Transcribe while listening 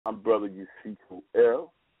I'm Brother Yusufu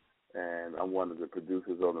L, and I'm one of the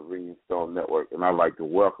producers on the Ringing Stone Network. And I'd like to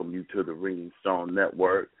welcome you to the Ringing Stone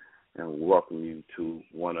Network and welcome you to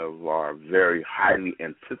one of our very highly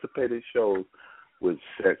anticipated shows with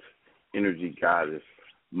sex energy goddess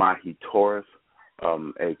Mahi Taurus,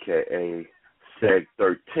 a.k.a.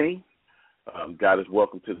 SEG13. Goddess,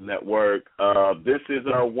 welcome to the network. This is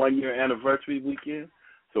our one-year anniversary weekend,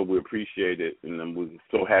 so we appreciate it, and we're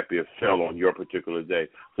so happy it fell on your particular day.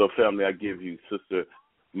 So, family, I give you Sister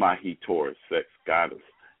Mahi Taurus, Sex Goddess,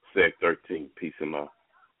 SEG13. Peace and love.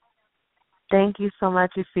 Thank you so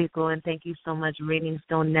much, Ezekiel, and thank you so much, Ringing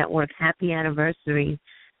Stone Network. Happy anniversary.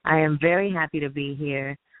 I am very happy to be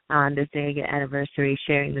here on this day anniversary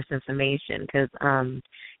sharing this information because,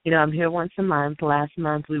 I'm here once a month. Last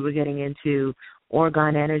month we were getting into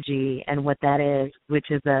orgone energy and what that is, which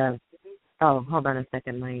is hold on a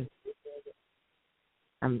second.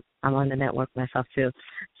 I'm on the network myself too.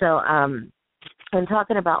 So I'm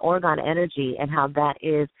talking about orgone energy and how that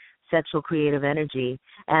is sexual creative energy.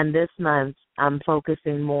 And this month I'm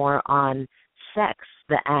focusing more on sex,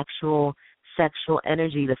 the actual sexual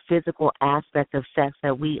energy, the physical aspect of sex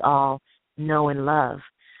that we all know and love.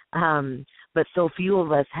 But so few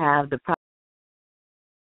of us have the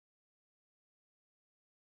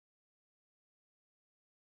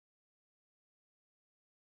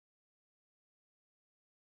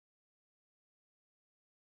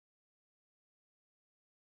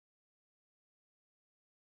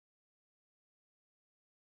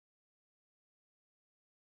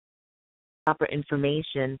proper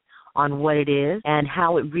information on what it is and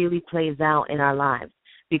how it really plays out in our lives,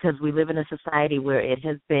 because we live in a society where it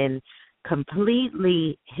has been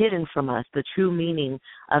completely hidden from us, the true meaning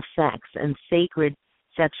of sex and sacred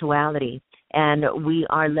sexuality. And we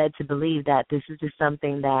are led to believe that this is just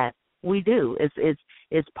something that we do.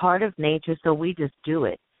 It's part of nature, so we just do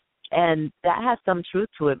it. And that has some truth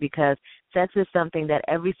to it, because sex is something that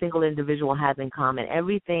every single individual has in common.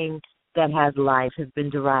 Everything that has life has been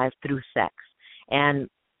derived through sex. And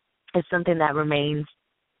it's something that remains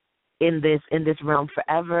in this realm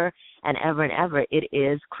forever and ever and ever. It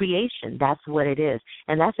is creation. That's what it is.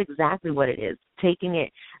 And that's exactly what it is, taking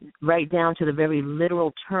it right down to the very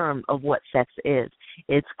literal term of what sex is.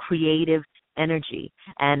 It's creative energy.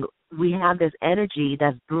 And we have this energy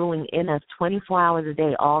that's brewing in us 24 hours a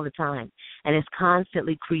day, all the time. And it's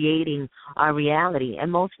constantly creating our reality.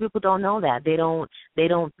 And most people don't know that. They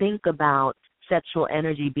don't think about sexual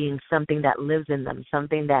energy being something that lives in them,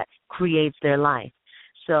 something that creates their life.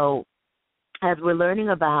 So as we're learning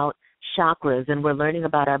about chakras and we're learning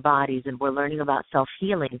about our bodies and we're learning about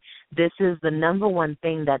self-healing, this is the number one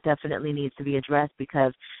thing that definitely needs to be addressed,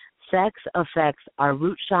 because sex affects our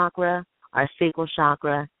root chakra, our sacral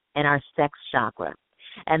chakra, and our sex chakra.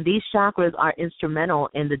 And these chakras are instrumental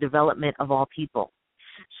in the development of all people.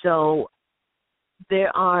 So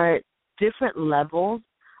there are different levels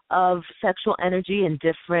of sexual energy and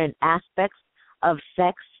different aspects of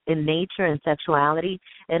sex in nature and sexuality,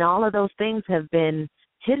 and all of those things have been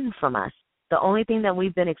hidden from us. The only thing that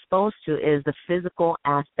we've been exposed to is the physical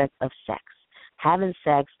aspect of sex, having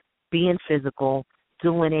sex, being physical,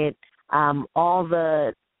 doing it, all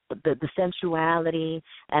the sensuality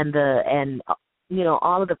and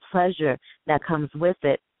all of the pleasure that comes with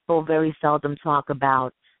it. We'll very seldom talk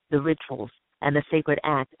about the rituals and the sacred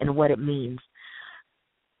act and what it means.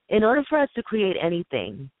 In order for us to create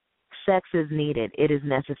anything, sex is needed. It is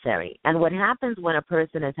necessary. And what happens when a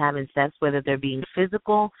person is having sex, whether they're being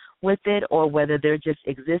physical with it or whether they're just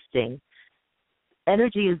existing,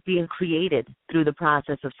 energy is being created through the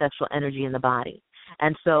process of sexual energy in the body.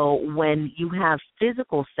 And so when you have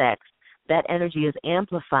physical sex, that energy is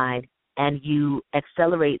amplified and you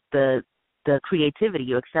accelerate the creativity,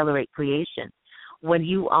 you accelerate creation. When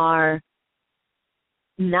you are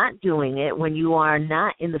not doing it, when you are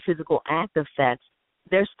not in the physical act of sex,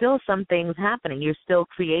 there's still some things happening. You're still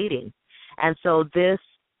creating. And so this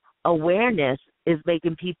awareness is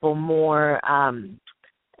making people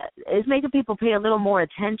pay a little more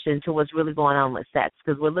attention to what's really going on with sex,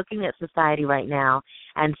 because we're looking at society right now,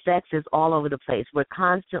 and sex is all over the place. We're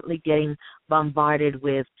constantly getting bombarded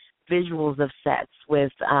with visuals of sex,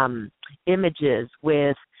 with images,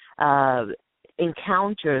 with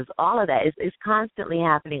encounters. All of that is constantly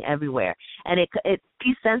happening everywhere, and it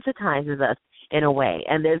desensitizes us in a way.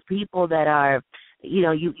 And there's people that are,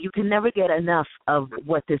 you can never get enough of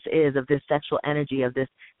what this is, of this sexual energy, of this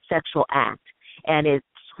sexual act. And it's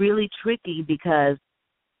really tricky because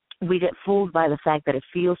we get fooled by the fact that it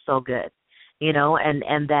feels so good,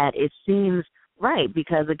 and that it seems right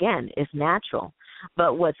because, again, it's natural.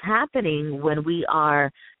 But what's happening when we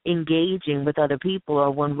are engaging with other people,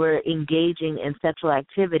 or when we're engaging in sexual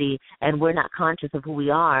activity and we're not conscious of who we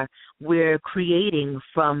are, we're creating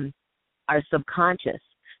from our subconscious.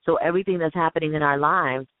 So everything that's happening in our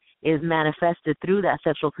lives is manifested through that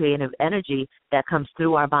sexual creative energy that comes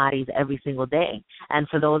through our bodies every single day. And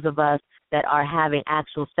for those of us that are having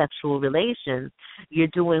actual sexual relations, you're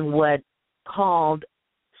doing what's called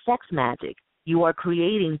sex magic. You are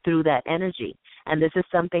creating through that energy. And this is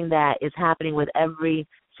something that is happening with every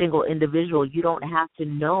single individual. You don't have to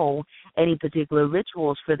know any particular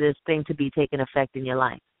rituals for this thing to be taking effect in your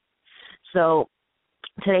life. So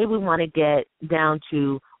today we want to get down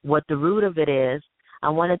to what the root of it is. I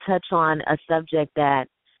want to touch on a subject that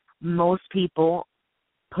most people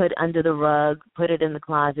put under the rug, put it in the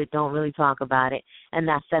closet, don't really talk about it, and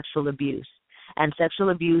that's sexual abuse. And sexual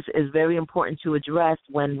abuse is very important to address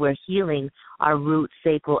when we're healing our root,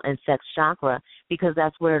 sacral, and sex chakra, because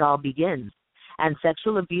that's where it all begins. And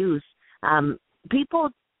sexual abuse, people,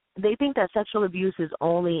 they think that sexual abuse is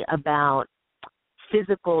only about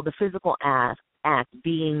the physical act,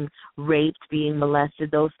 being raped, being molested,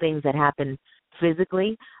 those things that happen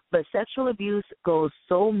physically. But sexual abuse goes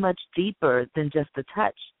so much deeper than just the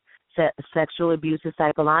touch. Sexual abuse is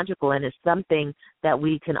psychological, and it's something that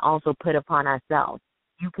we can also put upon ourselves.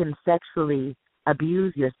 You can sexually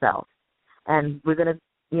abuse yourself. And we're going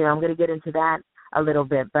to, I'm going to get into that a little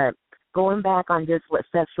bit. But going back on just what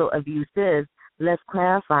sexual abuse is, let's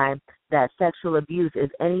clarify that sexual abuse is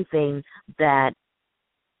anything that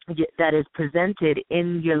is presented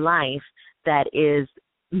in your life that is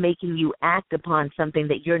making you act upon something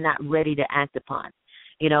that you're not ready to act upon,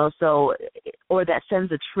 or that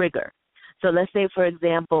sends a trigger. So let's say, for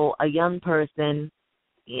example, a young person,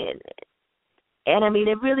 and I mean,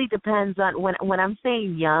 it really depends on, when I'm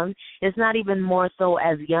saying young, it's not even more so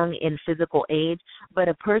as young in physical age, but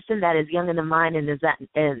a person that is young in the mind and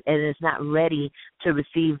is not ready to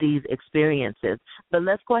receive these experiences. But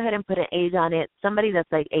let's go ahead and put an age on it. Somebody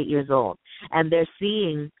that's like 8 years old, and they're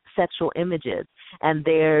seeing sexual images, and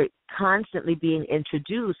they're constantly being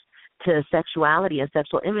introduced to sexuality and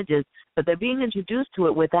sexual images, but they're being introduced to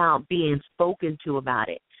it without being spoken to about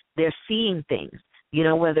it. They're seeing things,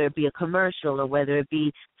 whether it be a commercial or whether it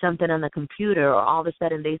be something on the computer, or all of a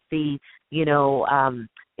sudden they see,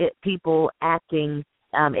 people acting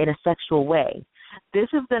in a sexual way. This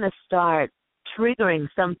is going to start triggering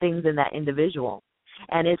some things in that individual.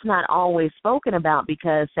 And it's not always spoken about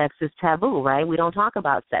because sex is taboo, right? We don't talk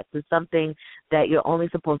about sex. It's something that you're only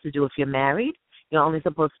supposed to do if you're married. You're only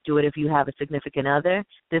supposed to do it if you have a significant other.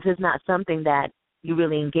 This is not something that you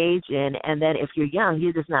really engage in. And then if you're young,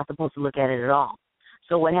 you're just not supposed to look at it at all.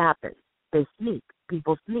 So what happens? They sneak.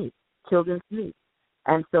 People sneak. Children sneak.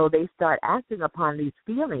 And so they start acting upon these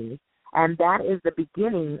feelings. And that is the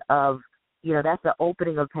beginning of, that's the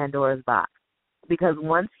opening of Pandora's box. Because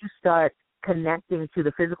once you start connecting to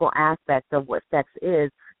the physical aspect of what sex is,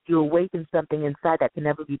 you awaken something inside that can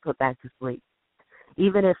never be put back to sleep.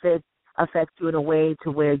 Even if it affects you in a way to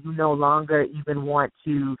where you no longer even want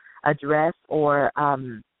to address or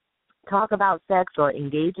talk about sex or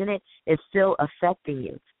engage in it, it's still affecting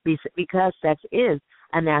you because sex is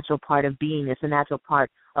a natural part of being. It's a natural part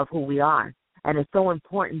of who we are. And it's so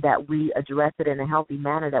important that we address it in a healthy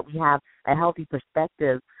manner, that we have a healthy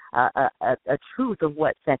perspective, a truth of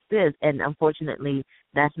what sex is. And unfortunately,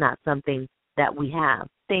 that's not something that we have.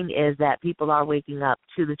 Thing is that people are waking up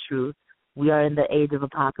to the truth. We are in the age of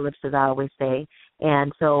apocalypse, as I always say.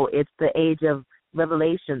 And so it's the age of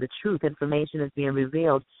revelation, the truth. Information is being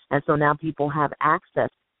revealed. And so now people have access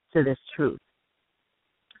to this truth.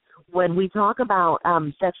 When we talk about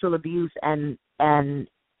sexual abuse and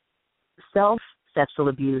self-sexual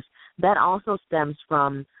abuse, that also stems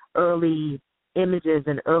from early images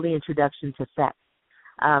and early introduction to sex.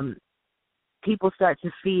 People start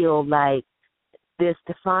to feel like this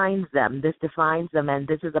defines them, and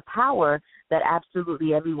this is a power that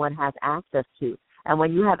absolutely everyone has access to. And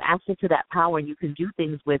when you have access to that power and you can do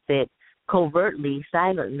things with it covertly,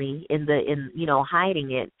 silently,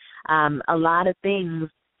 hiding it, a lot of things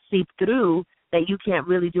seep through that you can't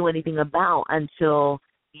really do anything about until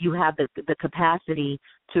you have the capacity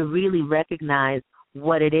to really recognize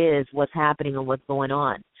what it is, what's happening, and what's going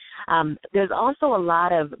on. There's also a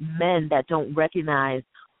lot of men that don't recognize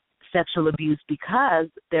sexual abuse because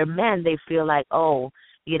they're men. They feel like,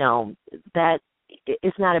 that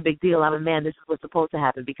it's not a big deal. I'm a man. This is what's supposed to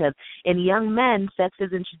happen. Because in young men, sex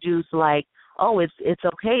is introduced like oh, it's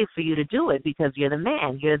okay for you to do it because you're the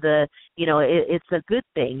man. You're the, it's a good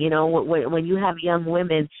thing. When you have young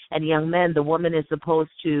women and young men, the woman is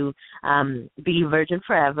supposed to be virgin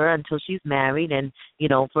forever until she's married. And,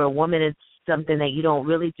 for a woman, it's something that you don't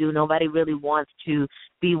really do. Nobody really wants to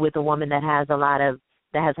be with a woman that has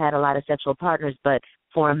had a lot of sexual partners. But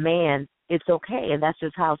for a man, it's okay, and that's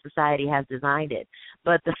just how society has designed it.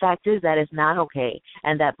 But the fact is that it's not okay,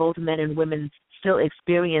 and that both men and women still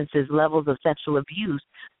experiences levels of sexual abuse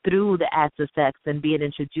through the act of sex and being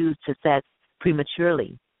introduced to sex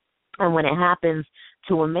prematurely. And when it happens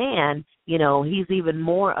to a man, he's even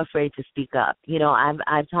more afraid to speak up.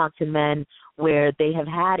 I've talked to men where they have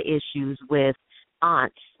had issues with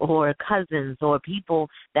aunts or cousins or people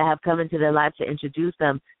that have come into their life to introduce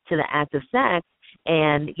them to the act of sex,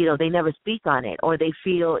 and, they never speak on it, or they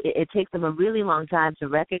feel it takes them a really long time to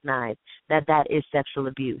recognize that that is sexual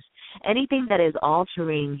abuse. Anything that is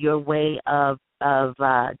altering your way of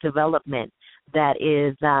development, that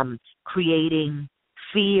is creating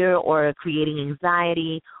fear or creating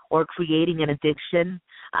anxiety or creating an addiction,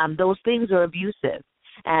 those things are abusive.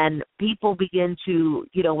 And people begin to,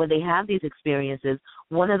 when they have these experiences,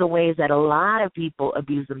 one of the ways that a lot of people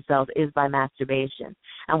abuse themselves is by masturbation.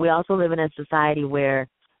 And we also live in a society where,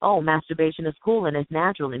 masturbation is cool and it's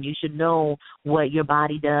natural and you should know what your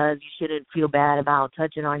body does. You shouldn't feel bad about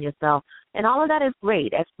touching on yourself. And all of that is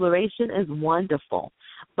great. Exploration is wonderful.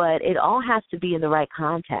 But it all has to be in the right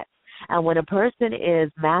context. And when a person is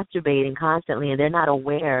masturbating constantly and they're not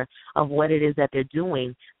aware of what it is that they're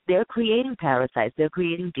doing, they're creating parasites, they're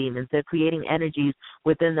creating demons, they're creating energies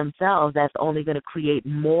within themselves that's only going to create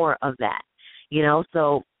more of that.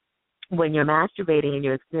 So when you're masturbating and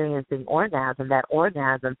you're experiencing orgasm, that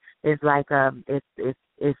orgasm is like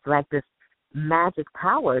it's like this magic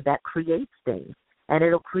power that creates things, and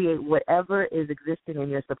it'll create whatever is existing in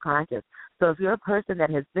your subconscious. So if you're a person that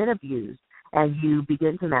has been abused and you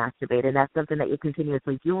begin to masturbate, and that's something that you're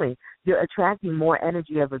continuously doing, you're attracting more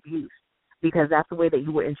energy of abuse, because that's the way that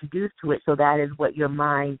you were introduced to it. So that is what your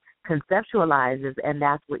mind conceptualizes, and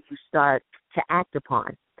that's what you start to act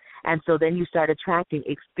upon. And so then you start attracting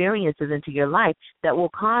experiences into your life that will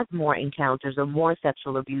cause more encounters or more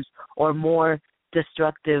sexual abuse or more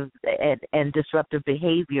destructive and disruptive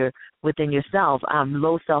behavior within yourself,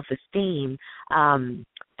 low self-esteem,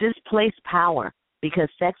 displaced power. Because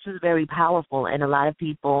sex is very powerful, and a lot of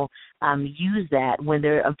people use that. When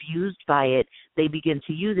they're abused by it, they begin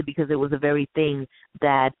to use it because it was a very thing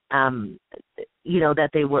that, that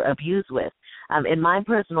they were abused with. In my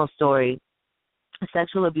personal story,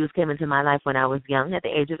 sexual abuse came into my life when I was young, at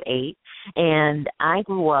the age of 8, and I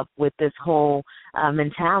grew up with this whole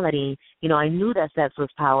mentality. I knew that sex was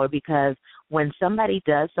power, because when somebody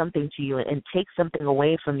does something to you and takes something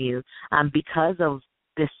away from you because of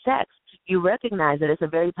this sex, you recognize that it's a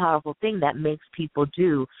very powerful thing that makes people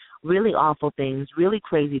do really awful things, really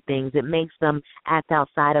crazy things. It makes them act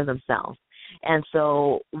outside of themselves. And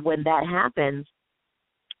so when that happens,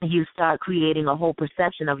 you start creating a whole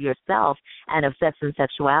perception of yourself and of sex and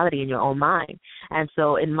sexuality in your own mind. And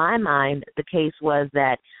so in my mind, the case was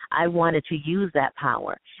that I wanted to use that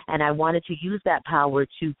power, and I wanted to use that power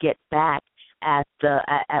to get back at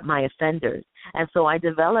my offenders. And so I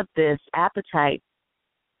developed this appetite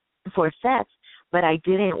for sex, but I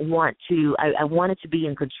didn't want to, I wanted to be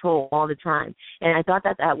in control all the time. And I thought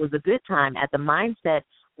that that was a good time. At the mindset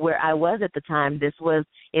where I was at the time, this was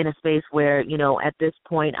in a space where, at this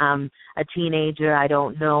point, I'm a teenager. I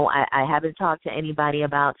don't know. I haven't talked to anybody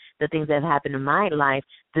about the things that have happened in my life.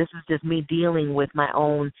 This is just me dealing with my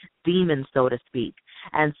own demons, so to speak.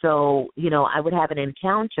 And so, I would have an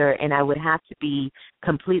encounter and I would have to be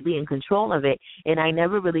completely in control of it. And I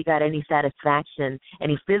never really got any satisfaction,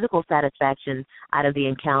 any physical satisfaction out of the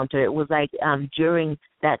encounter. It was like during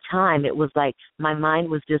that time, it was like my mind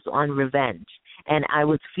was just on revenge. And I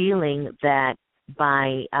was feeling that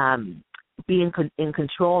by being in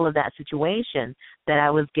control of that situation, that I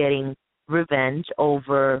was getting revenge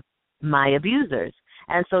over my abusers.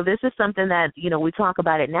 And so this is something that, we talk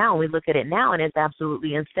about it now, and we look at it now, and it's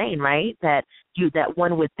absolutely insane, right? That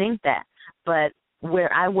one would think that. But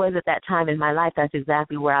where I was at that time in my life, that's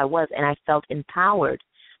exactly where I was, and I felt empowered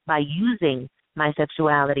by using my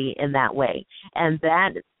sexuality in that way. And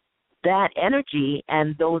that energy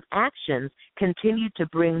and those actions continued to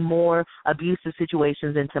bring more abusive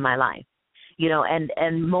situations into my life.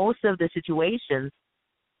 And most of the situations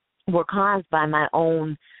were caused by my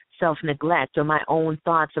own self-neglect or my own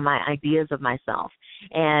thoughts or my ideas of myself.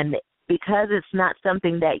 And because it's not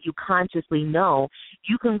something that you consciously know,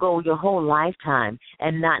 you can go your whole lifetime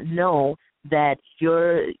and not know that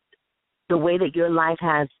you're the way that your life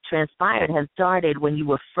has transpired has started when you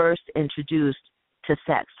were first introduced to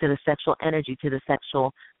sex, to the sexual energy, to the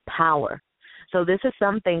sexual power. So this is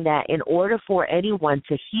something that in order for anyone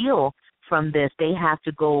to heal from this, they have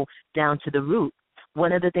to go down to the root.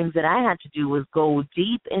 One of the things that I had to do was go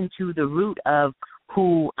deep into the root of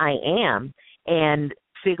who I am and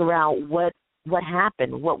figure out what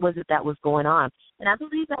happened, what was it that was going on. And I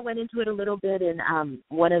believe I went into it a little bit in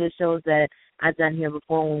one of the shows that I've done here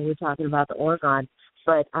before when we were talking about the organ.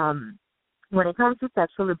 But when it comes to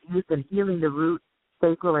sexual abuse and healing the root,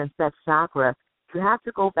 sacral, and sex chakra, you have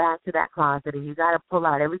to go back to that closet and you got to pull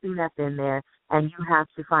out everything that's in there, and you have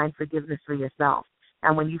to find forgiveness for yourself.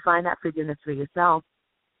 And when you find that forgiveness for yourself,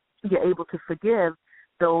 you're able to forgive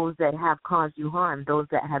those that have caused you harm, those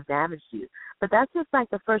that have damaged you. But that's just like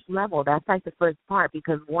the first level. That's like the first part,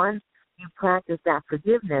 because once you practice that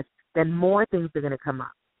forgiveness, then more things are going to come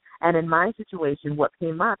up. And in my situation, what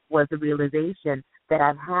came up was the realization that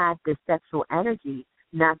I've had this sexual energy,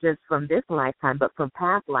 not just from this lifetime, but from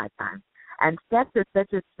past lifetimes. And sex is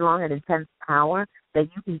such a strong and intense power that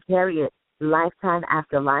you can carry it lifetime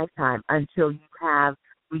after lifetime until you have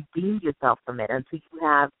redeemed yourself from it, until you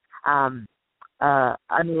have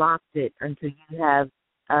unlocked it, until you have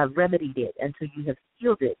remedied it, until you have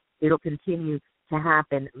healed it. It'll continue to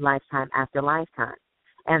happen lifetime after lifetime.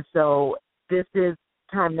 And so this is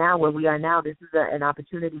time now where we are now. This is an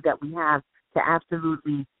opportunity that we have to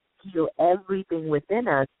absolutely heal everything within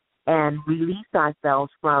us and release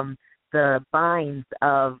ourselves from the binds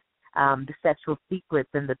of the sexual secrets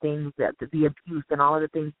and the things that the abuse and all of the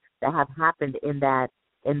things that have happened in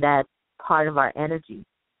that part of our energy.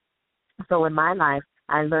 So in my life,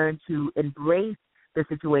 I learned to embrace the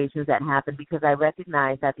situations that happened because I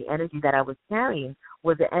recognized that the energy that I was carrying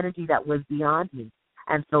was the energy that was beyond me.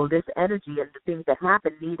 And so this energy and the things that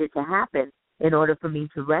happened needed to happen in order for me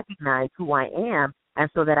to recognize who I am, and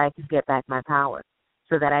so that I could get back my power,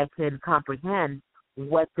 so that I could comprehend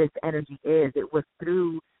what this energy is. It was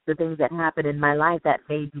through the things that happened in my life that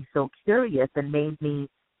made me so curious and made me,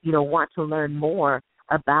 want to learn more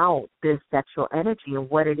about this sexual energy and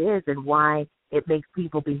what it is and why it makes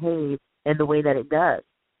people behave in the way that it does.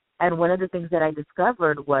 And one of the things that I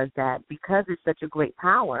discovered was that because it's such a great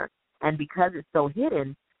power and because it's so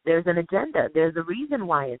hidden, there's an agenda. There's a reason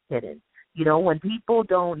why it's hidden. When people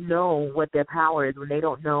don't know what their power is, when they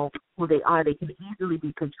don't know who they are, they can easily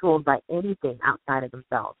be controlled by anything outside of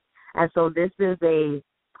themselves. And so this is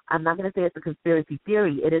I'm not going to say it's a conspiracy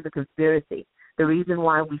theory, it is a conspiracy. The reason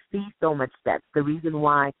why we see so much sex, the reason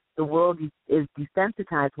why the world is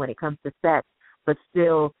desensitized when it comes to sex, but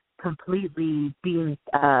still completely being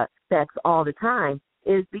sex all the time,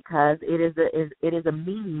 is because it is a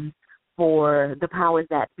means for the powers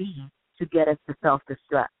that be to get us to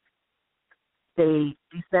self-destruct. They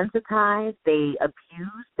desensitize, they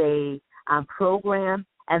abuse, they program,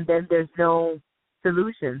 and then there's no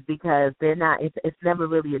solutions because it's never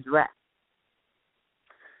really addressed.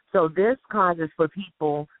 So this causes for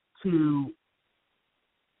people to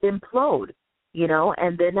implode,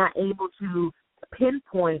 and they're not able to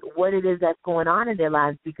pinpoint what it is that's going on in their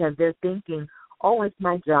lives because they're thinking, oh, it's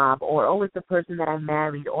my job, or oh, it's the person that I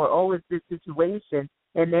married, or oh, it's this situation,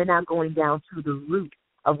 and they're not going down to the root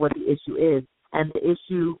of what the issue is. And the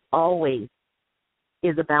issue always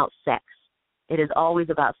is about sex. It is always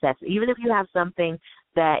about sex. Even if you have something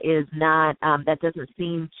that is not, that doesn't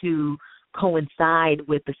seem to coincide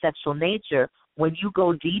with the sexual nature, when you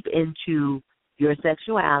go deep into your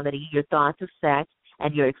sexuality, your thoughts of sex,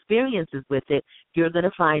 and your experiences with it, you're going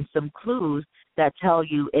to find some clues that tell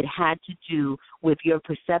you it had to do with your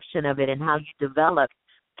perception of it and how you developed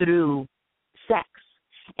through sex.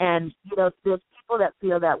 And, there's people that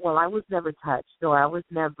feel that, well, I was never touched, or I was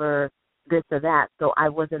never this or that, so I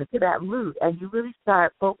wasn't to that root. And you really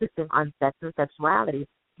start focusing on sex and sexuality,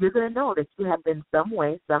 you're going to know that you have been some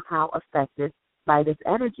way, somehow affected by this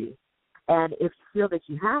energy. And if you feel that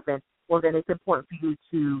you haven't, well, then it's important for you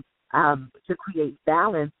to create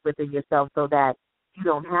balance within yourself so that you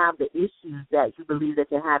don't have the issues that you believe that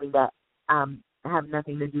you're having that have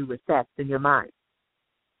nothing to do with sex in your mind.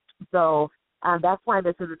 So that's why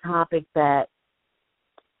this is a topic that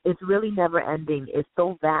it's really never ending. It's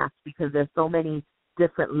so vast because there's so many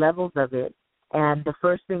different levels of it. And the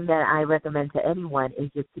first thing that I recommend to anyone is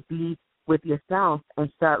just to be with yourself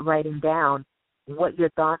and start writing down what your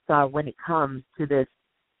thoughts are when it comes to this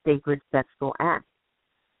sacred sexual act.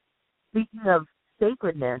 Speaking of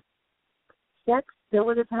sacredness, there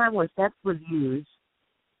was a time where sex was used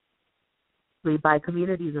by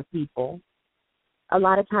communities of people, a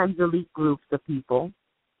lot of times elite groups of people,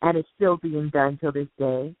 and it's still being done till this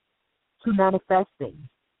day, to manifest things,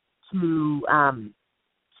 to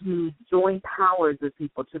join powers with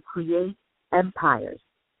people, to create empires.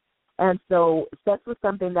 And so sex was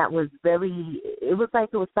something that was it was like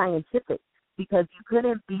it was scientific, because you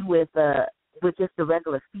couldn't be with just a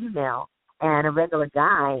regular female and a regular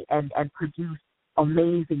guy and produce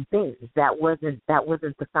amazing things. That wasn't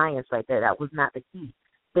the science right there. That was not the key.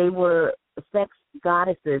 They were sex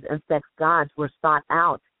goddesses and sex gods were sought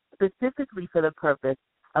out specifically for the purpose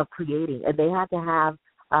of creating, and they had to have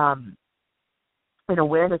an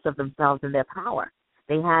awareness of themselves and their power.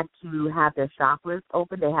 They had to have their chakras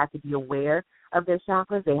open. They had to be aware of their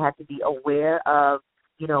chakras. They had to be aware of,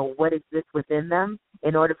 what exists within them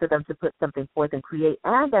in order for them to put something forth and create.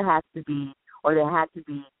 And there had to be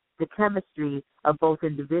the chemistry of both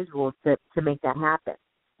individuals to make that happen,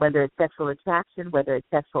 whether it's sexual attraction, whether it's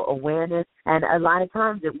sexual awareness. And a lot of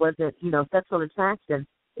times it wasn't, sexual attraction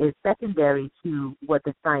is secondary to what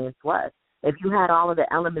the science was. If you had all of the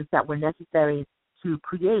elements that were necessary to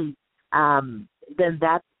create, then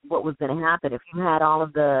that's what was going to happen. If you had all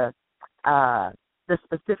of the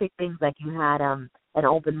specific things, like you had an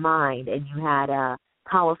open mind and you had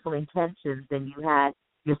powerful intentions and you had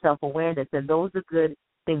your self-awareness, and those are good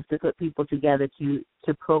things to put people together to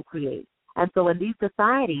procreate. And so in these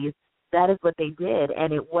societies, that is what they did,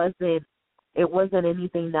 and it wasn't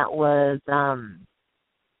anything that was,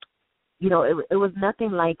 it was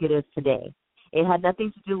nothing like it is today. It had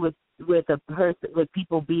nothing to do with a person, with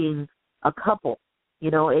people being a couple.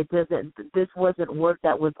 This wasn't work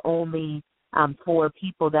that was only for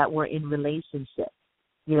people that were in relationships.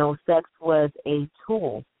 Sex was a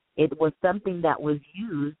tool. It was something that was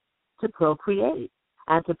used to procreate,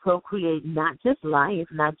 and to procreate not just life,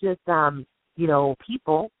 not just,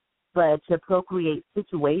 people, but to procreate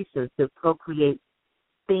situations, to procreate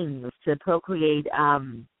things, to procreate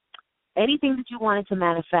anything that you wanted to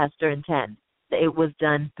manifest or intend. It was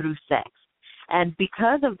done through sex. And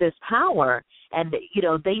because of this power, and,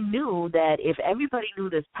 they knew that if everybody knew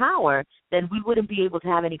this power, then we wouldn't be able to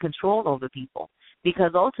have any control over people.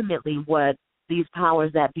 Because ultimately what these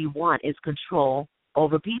powers that be want is control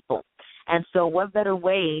over people. And so what better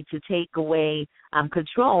way to take away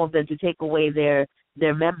control than to take away their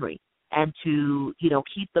memory and to,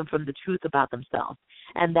 keep them from the truth about themselves.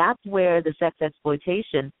 And that's where the sex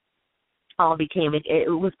exploitation all became. It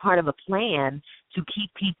was part of a plan to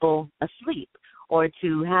keep people asleep or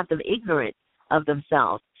to have them ignorant of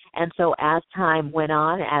themselves. And so as time went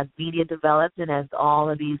on, as media developed, and as all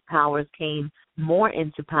of these powers came more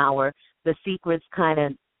into power, the secrets kind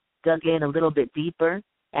of dug in a little bit deeper,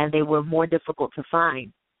 and they were more difficult to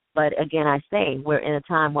find. But again, I say, we're in a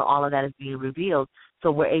time where all of that is being revealed,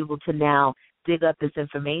 so we're able to now dig up this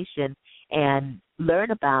information and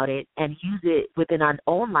learn about it and use it within our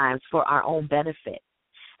own lives for our own benefit.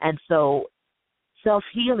 And so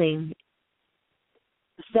self-healing,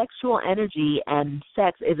 sexual energy and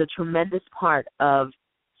sex is a tremendous part of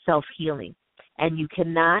self-healing. And you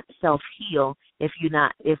cannot self-heal if you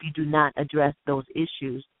do not address those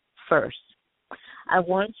issues first. I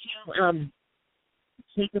want to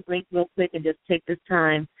take a break real quick and just take this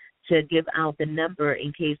time to give out the number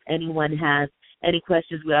in case anyone has any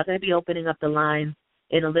questions. We are going to be opening up the lines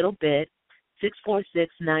in a little bit,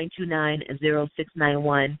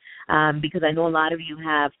 646-929-0691, because I know a lot of you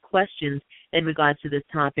have questions in regards to this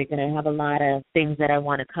topic, and I have a lot of things that I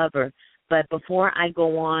want to cover. But before I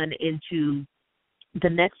go on into the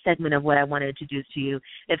next segment of what I want to introduce to you,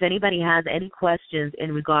 if anybody has any questions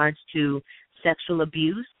in regards to sexual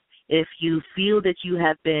abuse, if you feel that you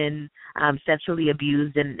have been sexually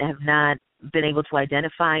abused and have not been able to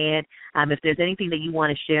identify it, if there's anything that you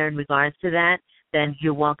want to share in regards to that, then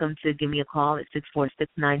you're welcome to give me a call at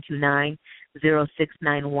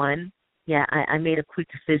 646-929-0691. Yeah, I made a quick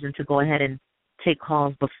decision to go ahead and take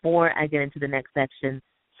calls before I get into the next section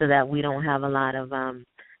so that we don't have a lot of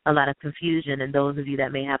confusion. And those of you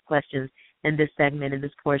that may have questions in this segment, in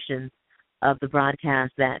this portion of the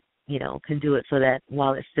broadcast, that can do it so that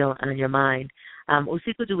while it's still on your mind.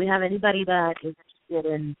 Usiku, do we have anybody that is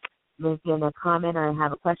interested in making a comment or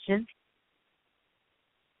have a question?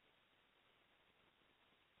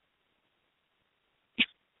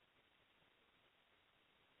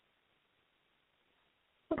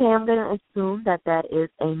 Okay, I'm going to assume that is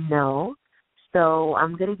a no. So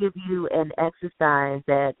I'm going to give you an exercise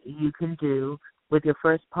that you can do with your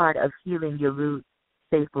first part of healing your root,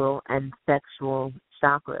 sacral, and sexual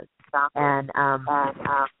chakras. And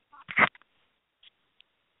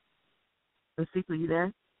Lucy, were you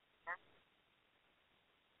there?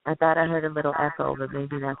 I thought I heard a little echo, but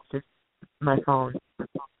maybe that's just my phone.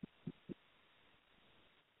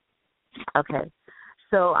 Okay.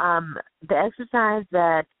 So the exercise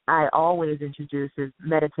that I always introduce is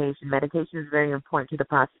meditation. Meditation is very important to the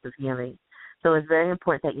process of healing. So it's very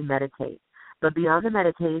important that you meditate. But beyond the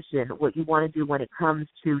meditation, what you want to do when it comes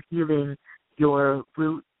to healing your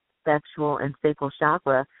root, sexual, and sacral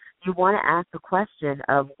chakra, you want to ask the question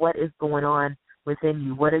of what is going on within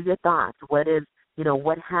you. What are your thoughts? What is,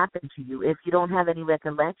 what happened to you? If you don't have any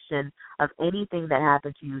recollection of anything that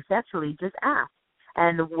happened to you sexually, just ask.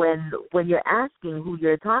 And when you're asking, who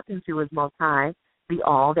you're talking to is Most High, the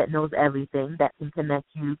All that knows everything, that can connect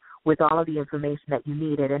you with all of the information that you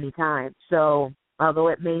need at any time. So although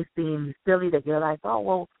it may seem silly that you're like, oh,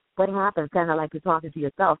 well, what happened? Kind of like you're talking to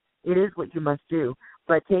yourself. It is what you must do.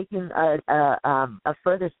 But taking a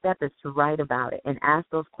further step is to write about it and ask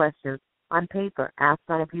those questions on paper. Ask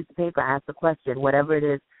on a piece of paper. Ask the question, whatever it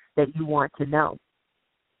is that you want to know.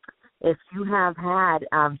 If you have had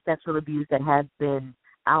sexual abuse that has been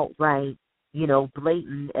outright,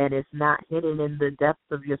 blatant, and it's not hidden in the depths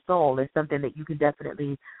of your soul, it's something that you can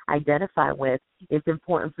definitely identify with, it's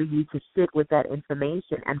important for you to sit with that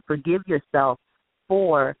information and forgive yourself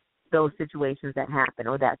for those situations that happen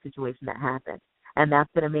or that situation that happened. And that's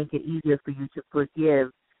going to make it easier for you to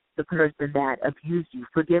forgive the person that abused you.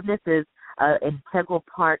 Forgiveness is an integral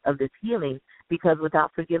part of this healing, because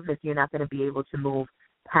without forgiveness, you're not going to be able to move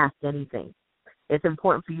past anything. It's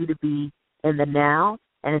important for you to be in the now,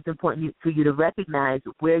 and it's important for you to recognize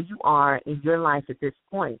where you are in your life at this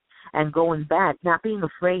point and going back, not being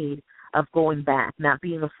afraid of going back, not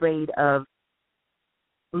being afraid of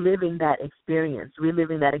living that experience,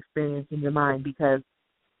 reliving that experience in your mind, because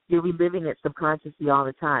you're reliving it subconsciously all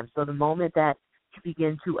the time. So the moment that you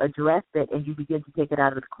begin to address it and you begin to take it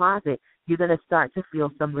out of the closet, you're going to start to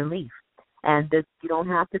feel some relief. And this, you don't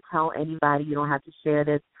have to tell anybody. You don't have to share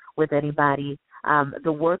this with anybody.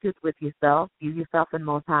 The work is with yourself, you yourself and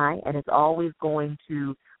Most High, and it's always going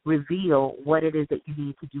to reveal what it is that you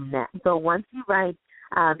need to do next. So once you write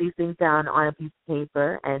these things down on a piece of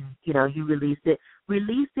paper and, you release it,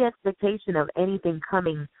 release the expectation of anything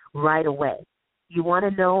coming right away. You want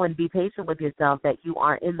to know and be patient with yourself that you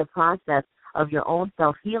are in the process of your own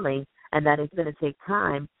self-healing and that it's going to take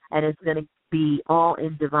time and it's going to be all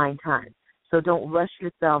in divine time. So don't rush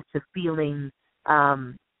yourself to feeling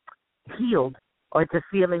healed or to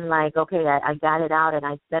feeling like, okay, I got it out and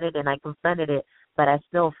I said it and I confronted it, but I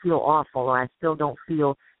still feel awful or I still don't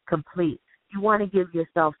feel complete. You want to give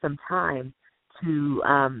yourself some time to,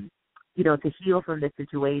 to heal from the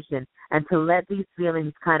situation and to let these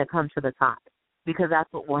feelings kind of come to the top, because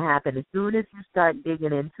that's what will happen. As soon as you start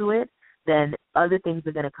digging into it, then other things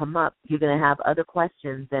are going to come up. You're going to have other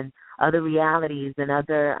questions and other realities and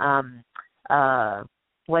other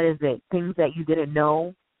things that you didn't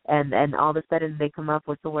know, and all of a sudden they come up.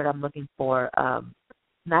 What's the word I'm looking for?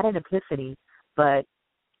 Not an epiphany, but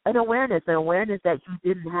an awareness that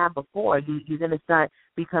you didn't have before. You're going to start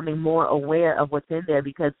becoming more aware of what's in there,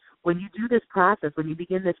 because when you do this process, when you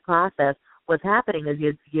begin this process, what's happening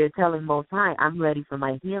is you're telling Most High, I'm ready for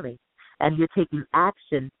my healing. And you're taking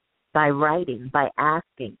action by writing, by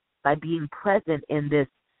asking, by being present in this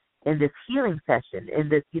healing session, in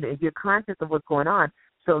this, you're conscious of what's going on.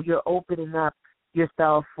 So you're opening up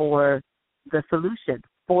yourself for the solution,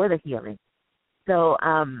 for the healing. So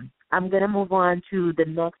I'm going to move on to the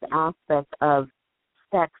next aspect of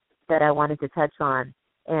sex that I wanted to touch on.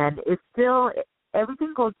 And it's still,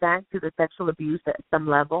 everything goes back to the sexual abuse at some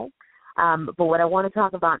level. But what I want to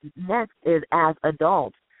talk about next is, as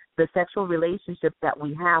adults, the sexual relationships that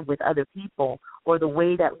we have with other people, or the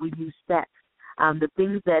way that we use sex, the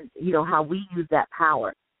things that, how we use that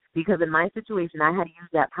power. Because in my situation, I had to use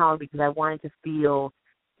that power because I wanted to feel,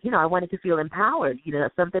 empowered.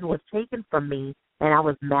 Something was taken from me and I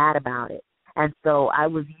was mad about it. And so I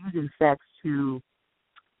was using sex to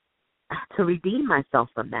redeem myself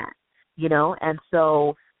from that, And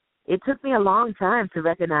so it took me a long time to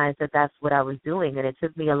recognize that that's what I was doing. And it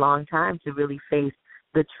took me a long time to really face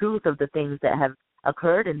the truth of the things that have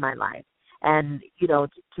occurred in my life, and,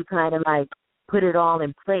 to kind of like put it all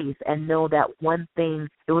in place and know that one thing,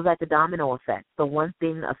 it was like a domino effect. So one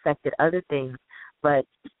thing affected other things. But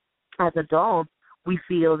as adults, we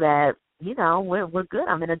feel that, we're good.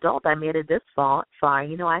 I'm an adult. I made it this far.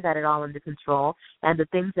 I got it all under control. And the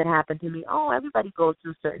things that happen to me, everybody goes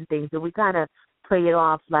through certain things. And we kind of play it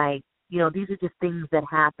off like, these are just things that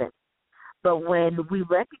happen. But when we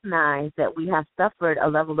recognize that we have suffered a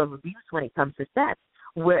level of abuse when it comes to sex,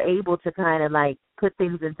 we're able to kind of like put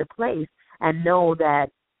things into place and know that,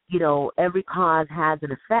 every cause has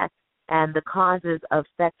an effect, and the causes of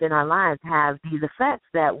sex in our lives have these effects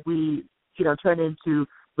that we, turn into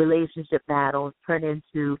relationship battles, turn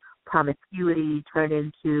into promiscuity, turn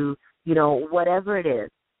into, whatever it is.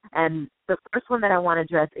 And the first one that I want to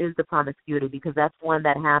address is the promiscuity, because that's one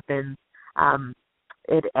that happens.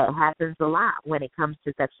 It happens a lot when it comes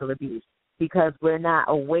to sexual abuse, because we're not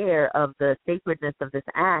aware of the sacredness of this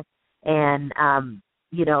act. And,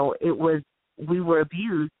 we were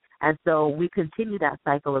abused, and so we continue that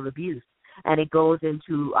cycle of abuse. And it goes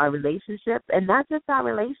into our relationships, and not just our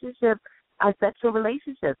relationships, our sexual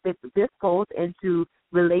relationships. This goes into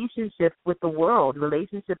relationships with the world,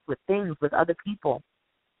 relationships with things, with other people.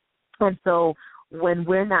 And so when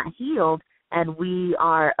we're not healed and we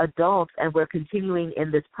are adults and we're continuing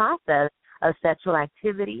in this process of sexual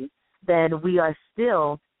activity, then we are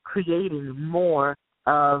still creating more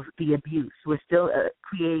of the abuse. We're still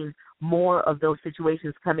creating more of those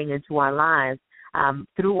situations coming into our lives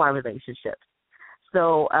through our relationships.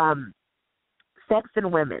 So sex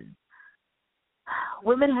and women.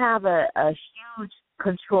 Women have a huge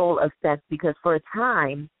control of sex, because for a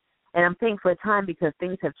time, and I'm saying for a time because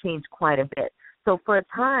things have changed quite a bit. So for a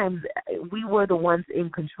time, we were the ones in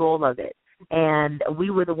control of it, and we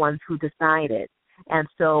were the ones who decided. And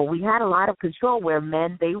so we had a lot of control, where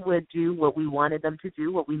men, they would do what we wanted them to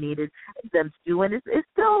do, what we needed them to do. And it's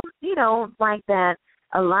still, like that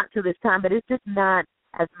a lot to this time, but it's just not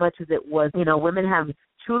as much as it was. Women have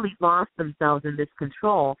truly lost themselves in this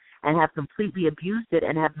control and have completely abused it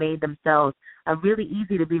and have made themselves really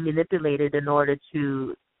easy to be manipulated in order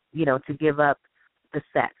to, to give up the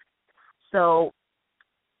sex. So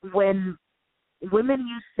when women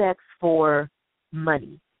use sex for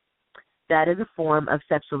money, that is a form of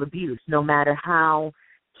sexual abuse, no matter how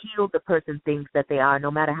healed the person thinks that they are,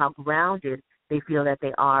 no matter how grounded they feel that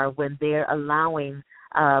they are, when they're allowing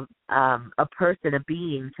a person, a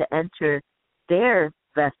being, to enter their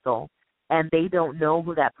vessel, and they don't know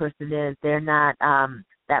who that person is. They're not,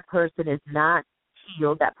 that person is not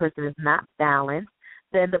healed, that person is not balanced,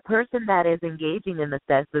 then the person that is engaging in the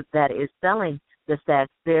sex, that is selling the sex,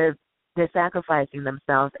 they're sacrificing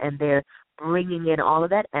themselves, and they're bringing in all of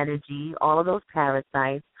that energy, all of those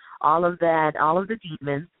parasites, all of the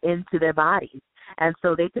demons into their bodies. And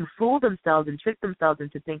so they can fool themselves and trick themselves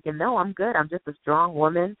into thinking, no, I'm good. I'm just a strong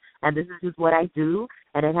woman, and this is just what I do,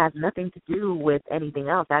 and it has nothing to do with anything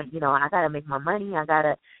else. I got to make my money. I got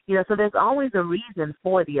to, so there's always a reason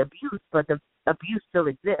for the abuse, but the abuse still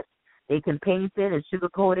exists. They can paint it and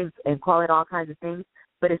sugarcoat it and call it all kinds of things,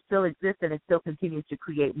 but it still exists, and it still continues to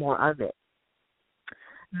create more of it.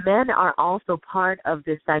 Men are also part of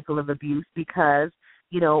this cycle of abuse, because,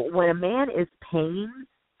 when a man is paying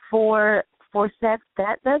for sex,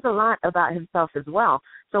 that says a lot about himself as well.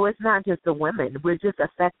 So it's not just the women. We're just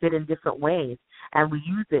affected in different ways, and we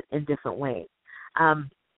use it in different ways.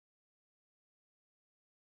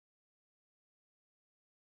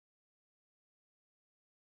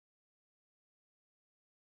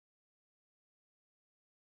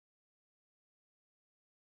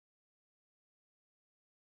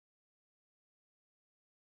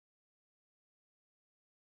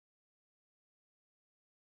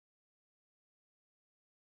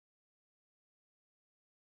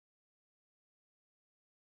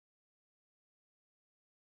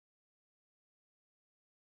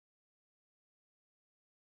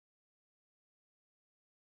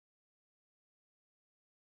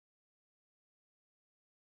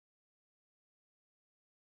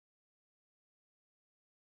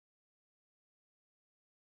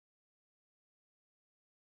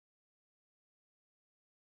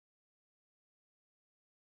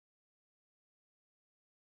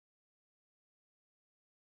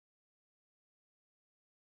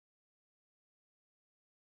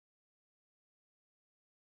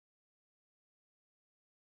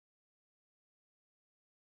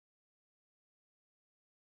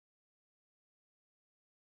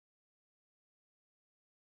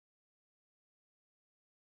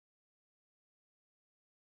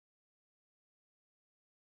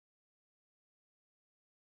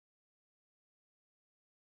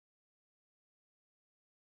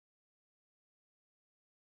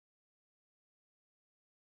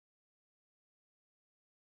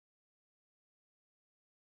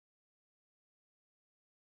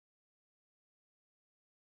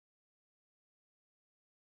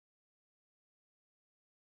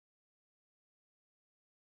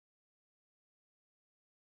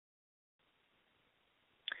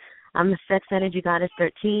 I'm the Sex Energy Goddess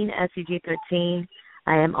 13, SEG13.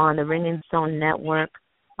 I am on the Ring and Stone Network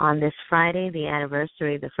on this Friday, the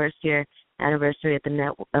anniversary, the first year anniversary of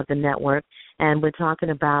the network, and we're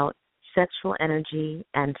talking about sexual energy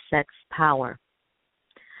and sex power.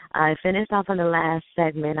 I finished off on the last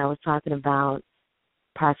segment. I was talking about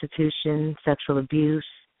prostitution, sexual abuse,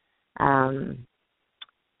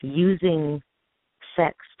 using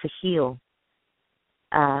sex to heal.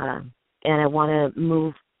 And I want to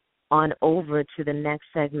move on over to the next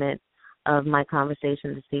segment of my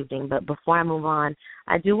conversation this evening. But before I move on,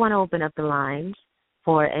 I do want to open up the lines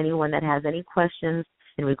for anyone that has any questions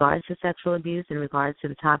in regards to sexual abuse, in regards to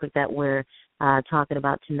the topic that we're talking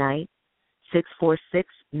about tonight.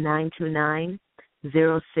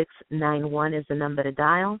 646-929-0691 is the number to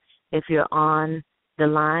dial. If you're on the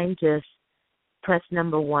line, just press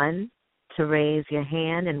number 1 to raise your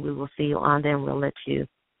hand, and we will see you on there, and we'll let you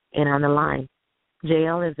in on the line.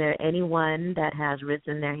 JL, is there anyone that has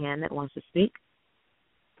risen their hand that wants to speak?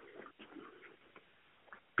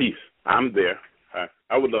 Peace. I'm there.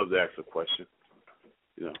 I would love to ask a question.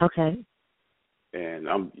 Okay. And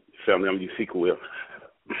I'm Yusika Will.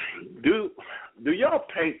 Do y'all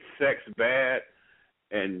paint sex bad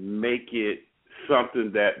and make it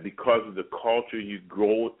something that because of the culture you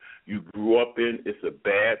grew up in, it's a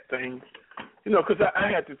bad thing? Because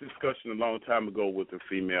I had this discussion a long time ago with a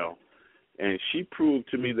female, and she proved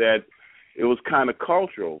to me that it was kind of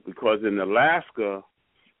cultural, because in Alaska,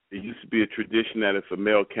 it used to be a tradition that if a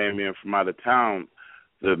male came in from out of town,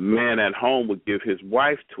 the man at home would give his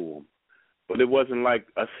wife to him. But it wasn't like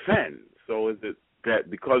a sin. So is it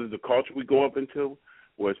that because of the culture we go up into,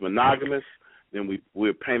 where it's monogamous, then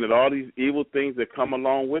we're painted all these evil things that come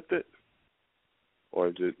along with it? Or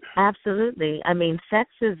is it? Absolutely. I mean, sex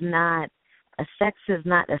is not a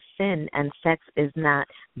sin, and sex is not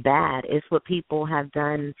bad. It's what people have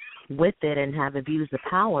done with it and have abused the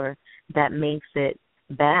power that makes it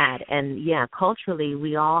bad. And, yeah, culturally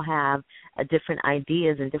we all have different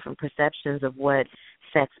ideas and different perceptions of what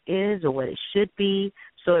sex is or what it should be.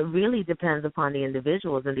 So it really depends upon the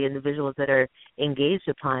individuals and the individuals that are engaged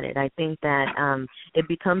upon it. I think that it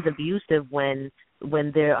becomes abusive when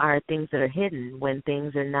there are things that are hidden, when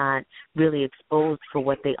things are not really exposed for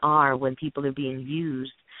what they are, when people are being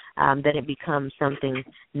used, then it becomes something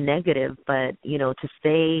negative. But, to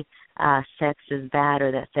say sex is bad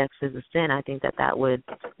or that sex is a sin, I think that would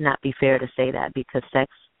not be fair to say that, because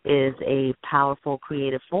sex is a powerful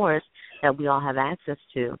creative force that we all have access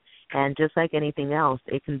to. And just like anything else,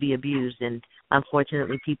 it can be abused, and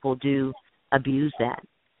unfortunately people do abuse that.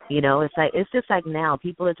 It's just like now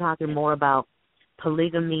people are talking more about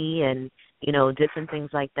polygamy and, different things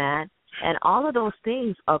like that. And all of those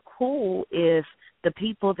things are cool if the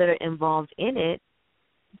people that are involved in it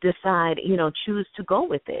decide, choose to go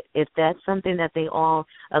with it. If that's something that they all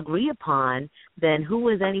agree upon, then who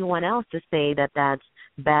is anyone else to say that that's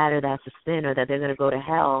bad or that's a sin or that they're going to go to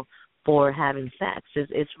hell for having sex?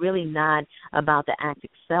 It's really not about the act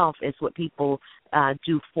itself. It's what people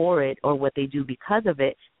do for it or what they do because of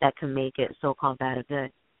it that can make it so-called bad or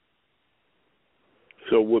good.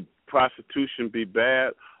 So would prostitution be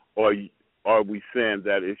bad, or are we saying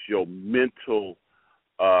that it's your mental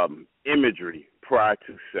imagery prior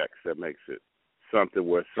to sex that makes it something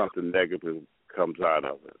where something negative comes out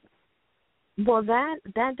of it? Well, that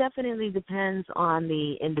definitely depends on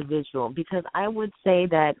the individual, because I would say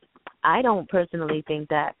that I don't personally think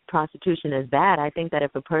that prostitution is bad. I think that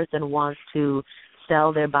if a person wants to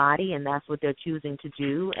sell their body and that's what they're choosing to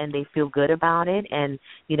do and they feel good about it and,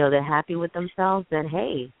 they're happy with themselves, then,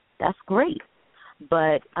 hey, that's great.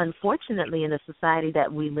 But unfortunately, in the society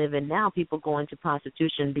that we live in now, people go into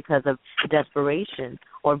prostitution because of desperation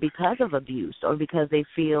or because of abuse or because they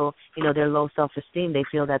feel, they're low self-esteem. They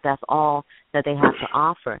feel that that's all that they have to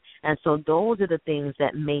offer. And so those are the things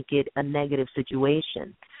that make it a negative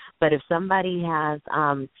situation. But if somebody has,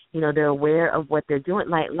 they're aware of what they're doing,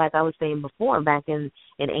 like I was saying before, back in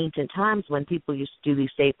ancient times when people used to do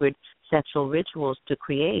these sacred sexual rituals to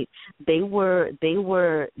create, they were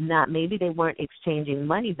not, maybe they weren't exchanging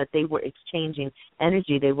money, but they were exchanging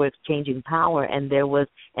energy, they were exchanging power, and there was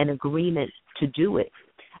an agreement to do it.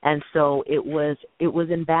 And so it was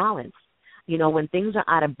in balance. When things are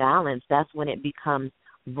out of balance, that's when it becomes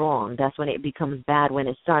wrong. That's when it becomes bad, when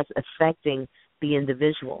it starts affecting the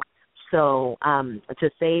individual. So to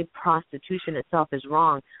say prostitution itself is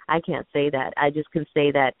wrong, I can't say that. I just can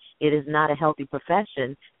say that it is not a healthy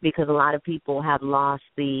profession because a lot of people have lost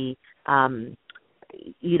the knowledge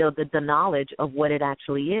of what it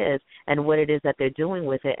actually is and what it is that they're doing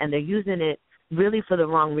with it, and they're using it really for the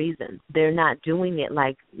wrong reasons. They're not doing it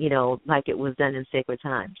like it was done in sacred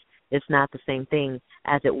times. It's not the same thing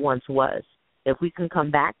as it once was. If we can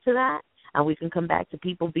come back to that, and we can come back to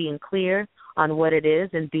people being clear on what it is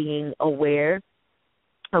and being aware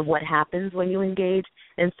of what happens when you engage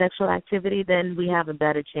in sexual activity, then we have a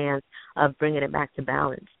better chance of bringing it back to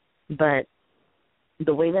balance. But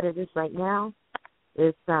the way that it is right now,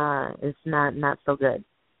 it's not so good.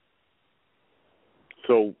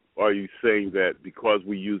 So are you saying that because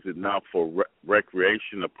we use it now for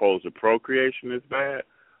recreation opposed to procreation is bad?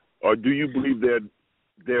 Or do you believe that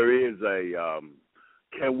there is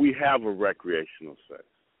can we have a recreational sex?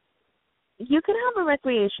 You can have a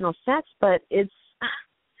recreational sex, but it's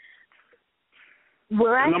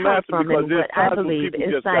where I come from and what I believe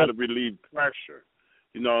is just like got to relieve pressure,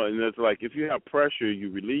 and it's like if you have pressure,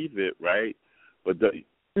 you relieve it, right? But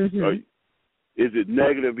is it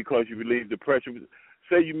negative because you relieve the pressure?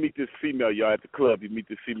 Say you meet this female, y'all at the club, you meet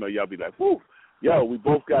this female, y'all be like, whoo, yo, we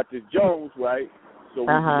both got this Jones, right? So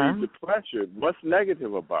we relieve the pressure. What's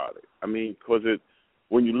negative about it? I mean, because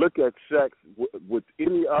when you look at sex with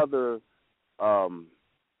any other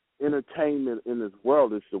entertainment in this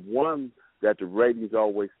world, it's the one that the ratings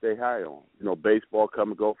always stay high on. Baseball come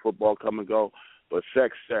and go, football come and go, but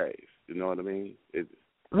sex stays. You know what I mean?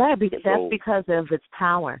 Right, that's because of its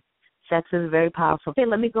power. Sex is very powerful. Okay,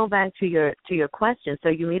 let me go back to your question. So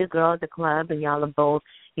you meet a girl at the club and y'all are both,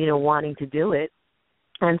 wanting to do it.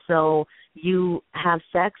 And so you have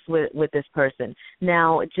sex with this person.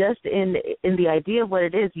 Now, just in the idea of what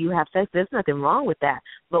it is, you have sex, there's nothing wrong with that.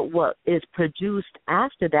 But what is produced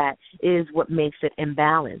after that is what makes it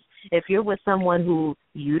imbalanced. If you're with someone who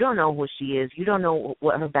you don't know who she is, you don't know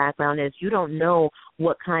what her background is, you don't know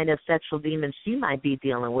what kind of sexual demons she might be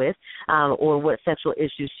dealing with or what sexual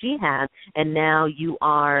issues she has, and now you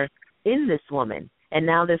are in this woman. And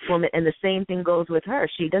now this woman, and the same thing goes with her.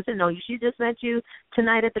 She doesn't know you. She just met you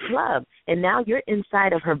tonight at the club. And now you're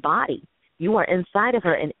inside of her body. You are inside of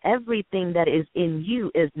her, and everything that is in you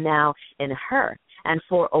is now in her. And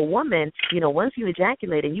for a woman, once you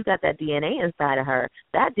ejaculate and you got that DNA inside of her,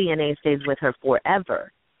 that DNA stays with her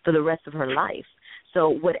forever, for the rest of her life. So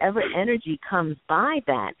whatever energy comes by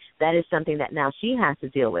that is something that now she has to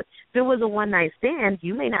deal with. If it was a one-night stand,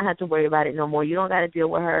 you may not have to worry about it no more. You don't got to deal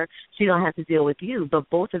with her. She don't have to deal with you. But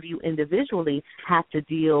both of you individually have to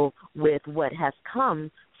deal with what has come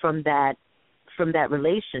from that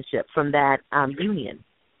relationship, from that union.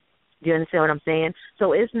 Do you understand what I'm saying?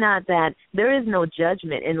 So it's not that there is no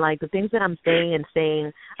judgment in like the things that I'm saying,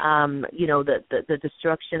 the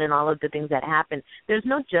destruction and all of the things that happen. There's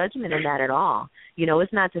no judgment in that at all.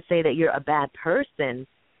 It's not to say that you're a bad person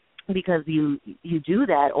because you do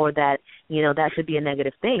that or that, that should be a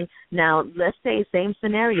negative thing. Now, let's say same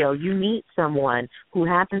scenario. You meet someone who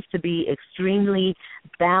happens to be extremely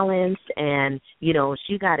balanced and,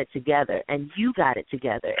 she got it together and you got it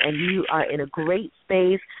together and you are in a great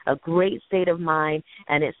space, a great state of mind,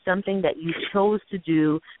 and it's something that you chose to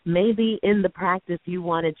do. Maybe in the practice you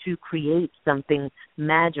wanted to create something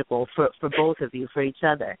magical for both of you, for each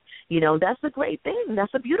other. That's a great thing.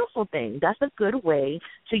 That's a beautiful thing. That's a good way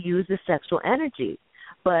to use the sexual energy.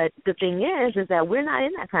 But the thing is that we're not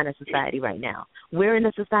in that kind of society right now. We're in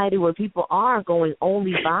a society where people are going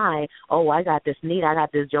only by, I got this need, I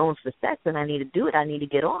got this Jones for sex, and I need to do it, I need to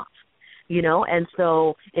get off. And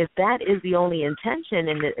so if that is the only intention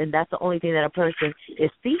and that's the only thing that a person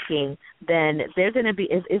is seeking, then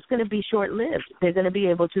it's going to be short-lived. They're going to be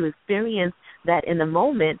able to experience that in the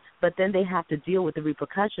moment, but then they have to deal with the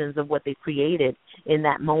repercussions of what they created in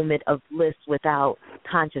that moment of bliss without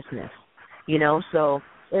consciousness. So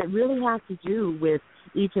it really has to do with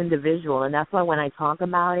each individual, and that's why when I talk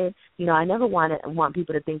about it, I never want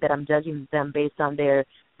people to think that I'm judging them based on their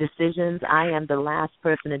decisions. I am the last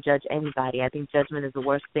person to judge anybody. I think judgment is the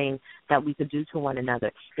worst thing that we could do to one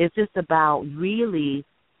another. It's just about really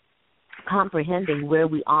comprehending where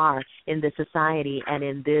we are in this society and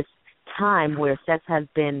in this time where sex has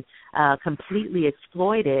been completely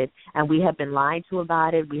exploited, and we have been lied to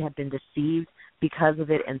about it. We have been deceived because of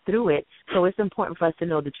it and through it. So it's important for us to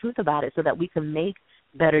know the truth about it so that we can make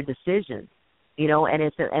better decisions.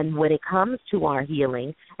 And when it comes to our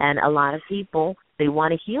healing, and a lot of people, they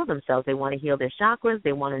want to heal themselves. They want to heal their chakras.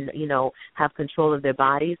 They want to, have control of their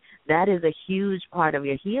bodies. That is a huge part of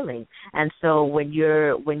your healing. And so when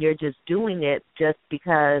you're just doing it just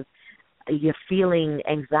because you're feeling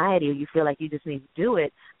anxiety or you feel like you just need to do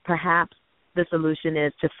it, perhaps the solution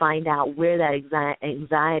is to find out where that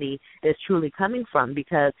anxiety is truly coming from.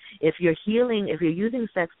 Because if you're using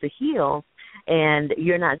sex to heal and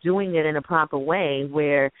you're not doing it in a proper way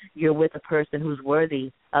where you're with a person who's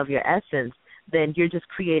worthy of your essence, then you're just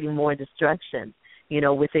creating more destruction,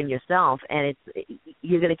 within yourself. And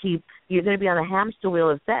you're going to be on a hamster wheel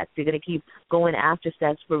of sex. You're going to keep going after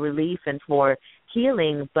sex for relief and for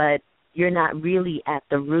healing, but you're not really at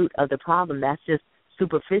the root of the problem. That's just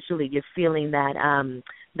superficially you're feeling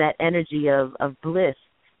that energy of bliss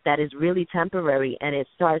that is really temporary, and it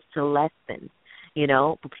starts to lessen.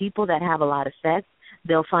 People that have a lot of sex,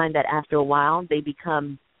 they'll find that after a while they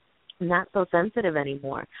become not so sensitive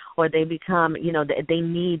anymore, or they become,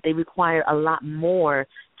 they require a lot more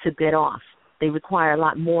to get off. They require a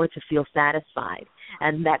lot more to feel satisfied.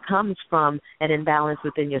 And that comes from an imbalance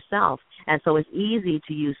within yourself. And so it's easy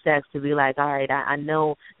to use sex to be like, all right, I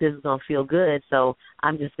know this is going to feel good, so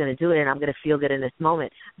I'm just going to do it, and I'm going to feel good in this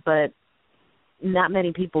moment. But not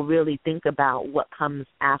many people really think about what comes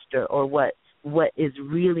after, or what is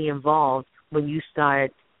really involved when you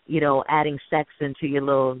start, adding sex into your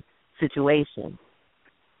little situation.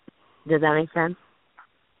 Does that make sense?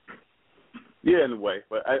 Yeah, in a way.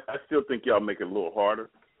 But I still think y'all make it a little harder.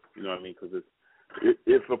 You know what I mean? Because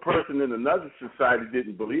if a person in another society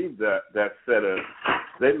didn't believe that setup,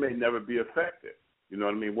 they may never be affected. You know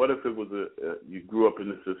what I mean? What if it was you grew up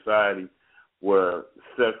in a society where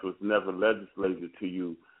sex was never legislated to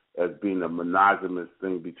you as being a monogamous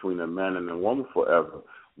thing between a man and a woman forever?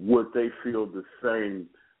 Would they feel the same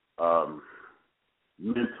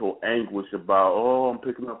mental anguish about, I'm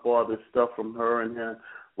picking up all this stuff from her and him?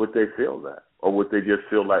 Would they feel that? Or would they just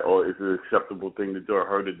feel like, is it an acceptable thing to do?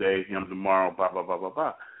 Her today, him tomorrow, blah, blah, blah, blah,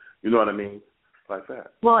 blah. You know what I mean? Like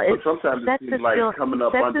that. Well, but sometimes it seems like coming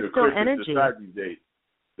up under Christian energy. society,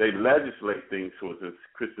 they legislate things towards a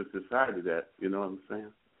Christian society that, you know what I'm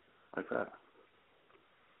saying? Like that.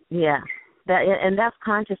 Yeah. And that's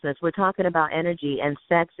consciousness. We're talking about energy, and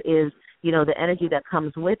sex is, the energy that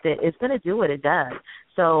comes with it. It's going to do what it does.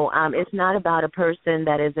 So it's not about a person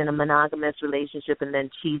that is in a monogamous relationship and then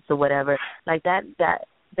cheats or whatever. Like that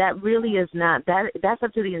really is not, that's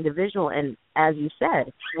up to the individual. And as you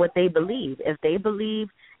said, what they believe. If they believe,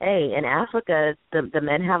 hey, in Africa, the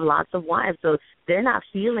men have lots of wives, so they're not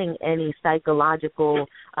feeling any psychological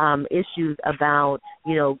issues about,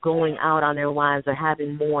 going out on their wives or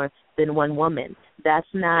having more than one woman. That's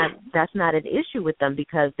not an issue with them,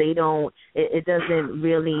 because they don't. It doesn't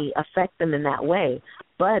really affect them in that way.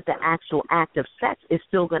 But the actual act of sex is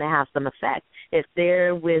still going to have some effect. If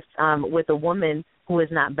they're with a woman who is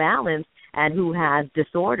not balanced and who has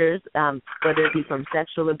disorders, whether it be from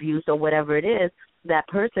sexual abuse or whatever it is, that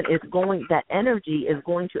energy is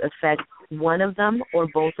going to affect one of them or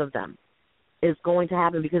both of them. Is going to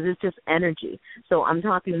happen, because it's just energy. So I'm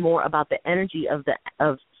talking more about the energy of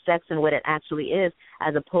sex and what it actually is,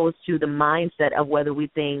 as opposed to the mindset of whether we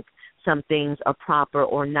think some things are proper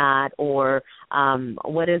or not, or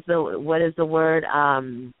what is the word?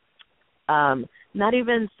 Not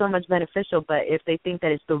even so much beneficial, but if they think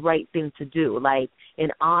that it's the right thing to do, like in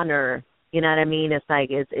honor, you know what I mean? It's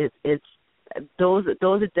like it's those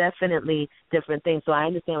are definitely different things. So I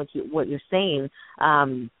understand what you're saying.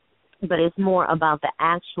 But it's more about the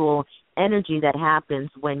actual energy that happens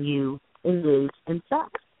when you engage in sex.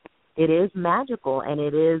 It is magical, and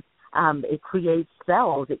it creates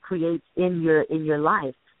cells. It creates in your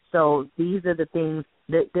life. So these are the things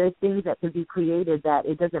there's things that can be created that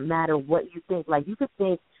it doesn't matter what you think. Like you could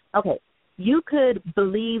think, okay, you could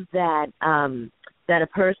believe that that a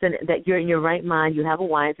person, that you're in your right mind, you have a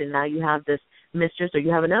wife, and now you have this mistress, or you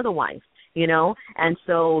have another wife. And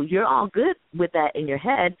so you're all good with that in your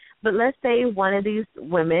head, but let's say one of these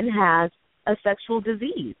women has a sexual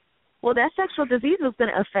disease. Well, that sexual disease is going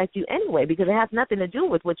to affect you anyway, because it has nothing to do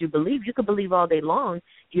with what you believe. You could believe all day long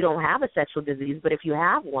you don't have a sexual disease, but if you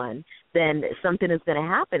have one, then something is going to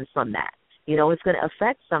happen from that. It's going to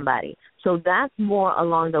affect somebody. So that's more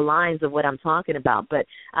along the lines of what I'm talking about. But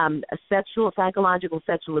psychological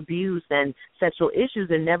sexual abuse and sexual issues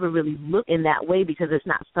are never really looked in that way, because it's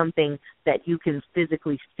not something that you can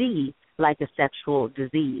physically see like a sexual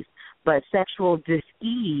disease. But sexual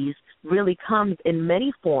dis-ease really comes in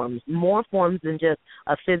many forms, more forms than just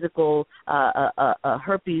a physical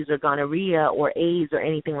herpes or gonorrhea or AIDS or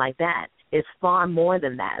anything like that. It's far more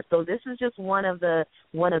than that. So this is just one of the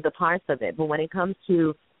parts of it. But when it comes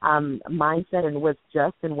to mindset and what's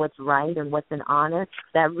just and what's right and what's in honor,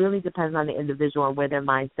 that really depends on the individual and where their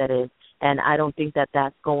mindset is. And I don't think that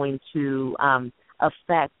that's going to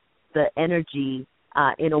affect the energy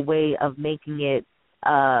in a way of making it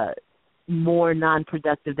more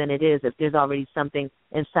non-productive than it is, if there's already something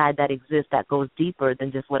inside that exists that goes deeper than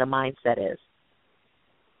just what a mindset is.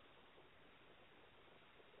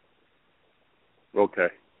 Okay,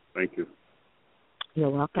 thank you. You're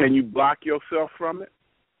welcome. Can you block yourself from it?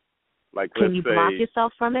 Like, can you block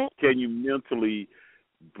yourself from it? Can you mentally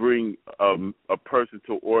bring a person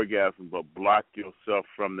to orgasm but block yourself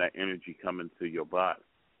from that energy coming to your body?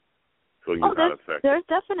 So you're not affected. There's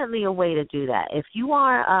definitely a way to do that. If you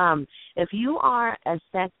are a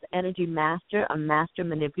sex energy master, a master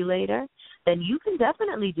manipulator, then you can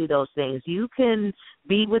definitely do those things. You can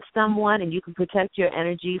be with someone and you can protect your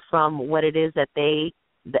energy from what it is that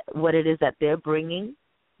they're bringing.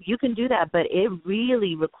 you can do that, but it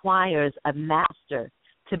really requires a master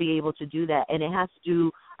to be able to do that. And it has to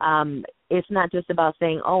do, it's not just about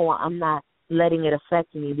saying, oh, I'm not letting it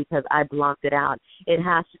affect me because I blocked it out. It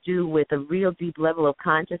has to do with a real deep level of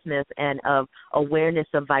consciousness and of awareness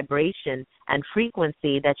of vibration and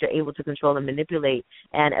frequency that you're able to control and manipulate.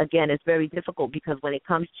 And, again, it's very difficult because when it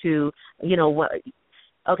comes to,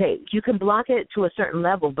 okay, you can block it to a certain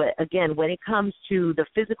level, but, again, when it comes to the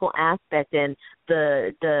physical aspect and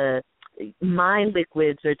the my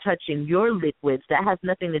liquids are touching your liquids, that has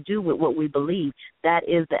nothing to do with what we believe. That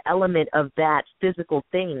is the element of that physical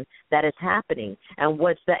thing that is happening. And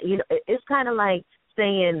what's that? It's kind of like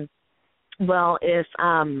saying, well, if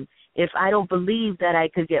I don't believe that I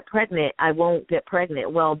could get pregnant, I won't get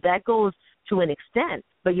pregnant. Well, that goes to an extent,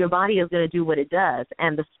 but your body is going to do what it does.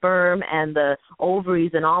 And the sperm and the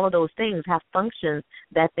ovaries and all of those things have functions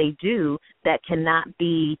that they do that cannot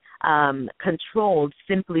be controlled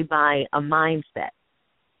simply by a mindset.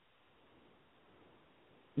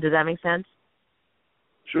 Does that make sense?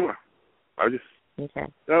 Sure. Okay.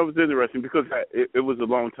 That was interesting because it was a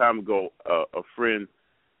long time ago. A friend,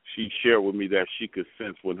 she shared with me that she could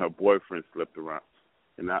sense when her boyfriend slept around,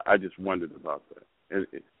 and I just wondered about that.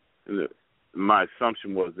 And my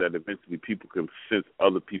assumption was that eventually people can sense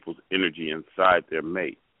other people's energy inside their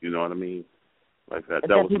mate. You know what I mean? Like that.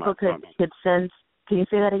 That was people my assumption. could sense. Can you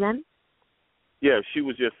say that again? Yeah, she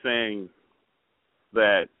was just saying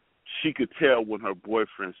that she could tell when her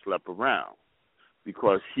boyfriend slept around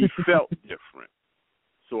because he felt different.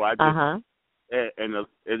 So I just, and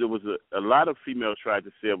it was a lot of females tried to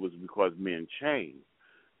say it was because men changed.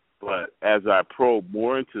 But as I probed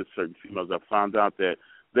more into certain females, I found out that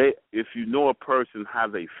if you know a person how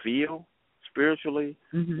they feel spiritually,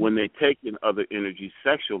 when they take in other energy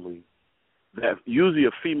sexually, that usually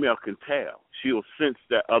a female can tell. She'll sense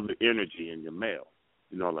that other energy in your male,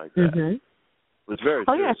 like that. It's very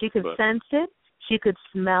Oh, yeah, she could sense it. She could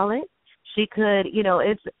smell it. She could,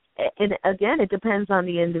 and again, it depends on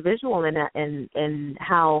the individual and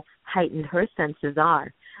how heightened her senses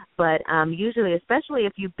are. But usually, especially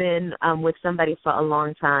if you've been with somebody for a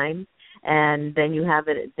long time, and then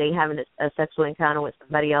they have a sexual encounter with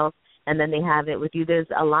somebody else, and then they have it with you. There's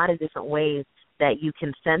a lot of different ways that you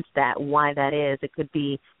can sense that, why that is. It could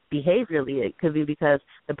be behaviorally. It could be because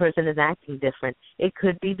the person is acting different. It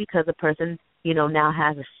could be because the person, now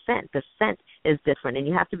has a scent. The scent is different, and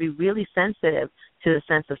you have to be really sensitive to the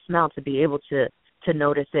sense of smell to be able to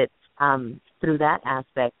notice it through that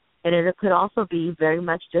aspect. And it could also be very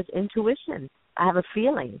much just intuition. I have a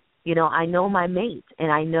feeling. I know my mate,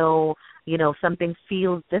 and I know, something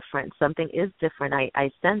feels different. Something is different.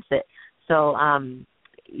 I sense it. So,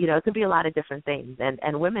 it could be a lot of different things.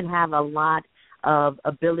 And women have a lot of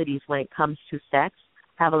abilities when it comes to sex,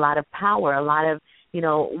 have a lot of power, a lot of,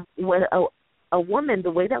 when a woman, the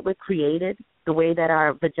way that we're created, the way that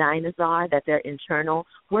our vaginas are, that they're internal,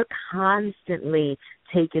 we're constantly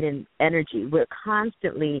taking in energy. We're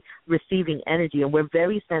constantly receiving energy, and we're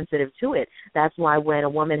very sensitive to it. That's why when a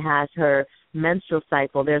woman has her menstrual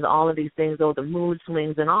cycle, there's all of these things, the mood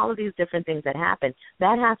swings and all of these different things that happen.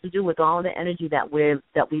 That has to do with all the energy that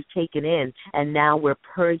we've taken in, and now we're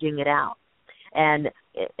purging it out. And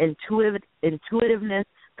intuitiveness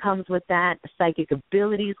comes with that. Psychic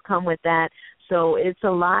abilities come with that. So it's a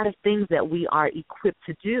lot of things that we are equipped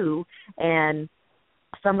to do, and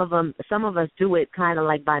some of us do it kind of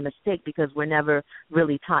like by mistake because we're never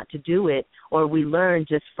really taught to do it, or we learn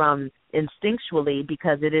just from instinctually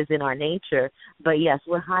because it is in our nature. But yes,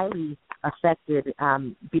 we're highly affected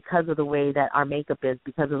because of the way that our makeup is,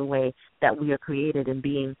 because of the way that we are created and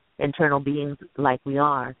being internal beings like we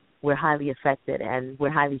are. We're highly affected, and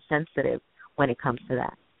we're highly sensitive when it comes to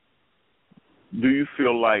that. Do you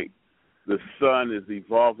feel like the sun is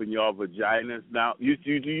evolving your vaginas now? You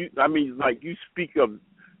speak of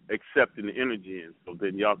accepting the energy, and so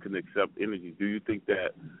then y'all can accept energy. Do you think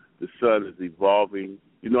that the sun is evolving?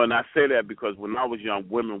 And I say that because when I was young,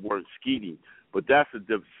 women weren't skeeting, but that's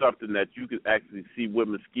something that you could actually see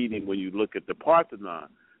women skeeting when you look at the Parthenon.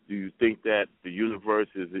 Do you think that the universe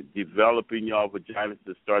is developing y'all vaginas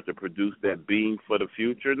to start to produce that being for the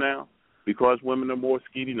future now? Because women are more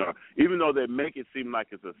skeeting, or even though they make it seem like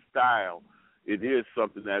it's a style, it is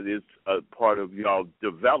something that is a part of y'all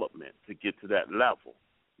development to get to that level,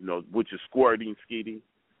 which is squirting, skeeting.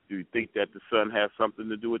 Do you think that the sun has something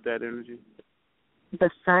to do with that energy?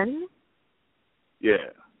 The sun?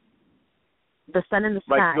 Yeah. The sun in the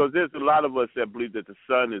sky. Because there's a lot of us that believe that the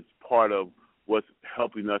sun is part of what's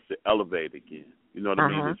helping us to elevate again. You know what I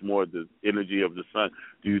mean? It's more the energy of the sun.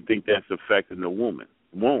 Do you think that's affecting the woman?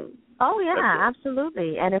 womb. Oh, yeah,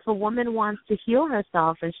 absolutely. And if a woman wants to heal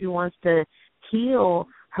herself and she wants to heal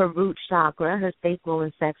her root chakra, her sacral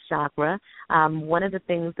and sex chakra, one of the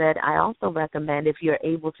things that I also recommend, if you're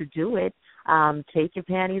able to do it, take your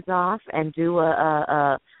panties off and do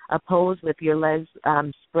a pose with your legs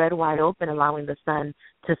spread wide open, allowing the sun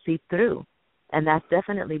to seep through. And that's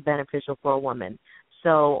definitely beneficial for a woman.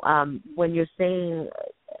 So when you're saying,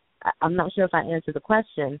 I'm not sure if I answered the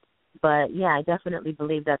question, but, yeah, I definitely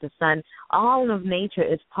believe that the sun, all of nature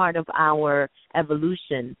is part of our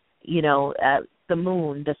evolution, the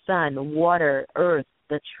moon, the sun, water, earth,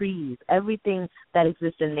 the trees, everything that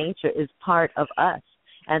exists in nature is part of us.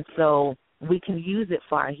 And so we can use it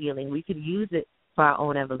for our healing. We can use it for our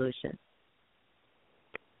own evolution.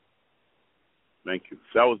 Thank you.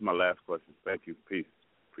 That was my last question. Thank you. Peace.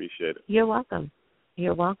 Appreciate it. You're welcome.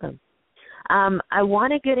 You're welcome. I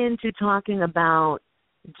want to get into talking about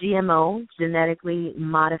GMO, genetically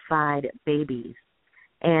modified babies.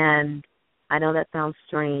 And I know that sounds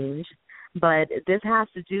strange, but this has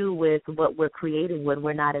to do with what we're creating when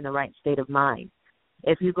we're not in the right state of mind.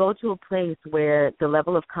 If you go to a place where the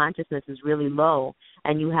level of consciousness is really low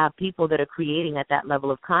and you have people that are creating at that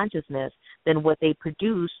level of consciousness, then what they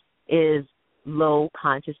produce is low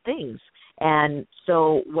conscious things. And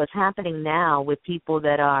so what's happening now with people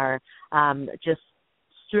that are just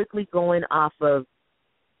strictly going off of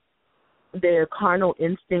their carnal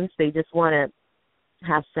instincts, they just want to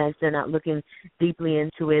have sex, they're not looking deeply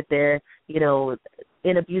into it, they're,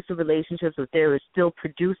 in abusive relationships, what they're still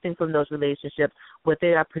producing from those relationships, what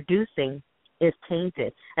they are producing is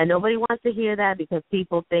tainted. And nobody wants to hear that because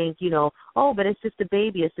people think, oh, but it's just a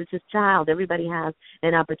baby, it's just a child. Everybody has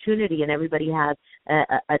an opportunity and everybody has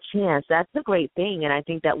a chance. That's a great thing. And I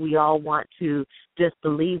think that we all want to just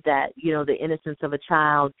believe that, the innocence of a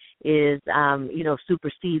child is,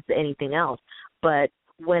 supersedes anything else. But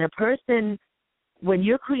when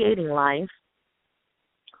you're creating life,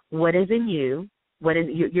 what is in you, what is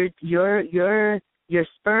your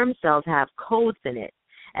sperm cells have codes in it.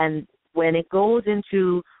 And when it goes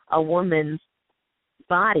into a woman's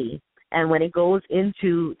body and when it goes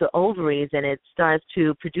into the ovaries and it starts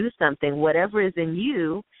to produce something, whatever is in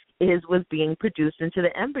you is what's being produced into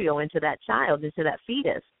the embryo, into that child, into that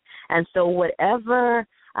fetus. And so whatever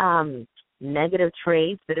negative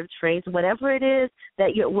traits, bit of traits, whatever it is that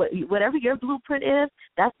whatever your blueprint is,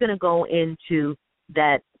 that's going to go into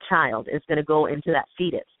that child. It's going to go into that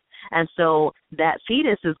fetus. And so that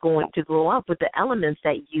fetus is going to grow up with the elements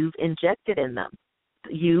that you've injected in them,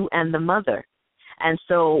 you and the mother. And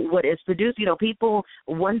so what is produced, people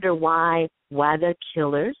wonder why they're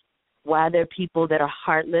killers, why they're people that are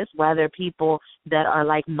heartless, why they're people that are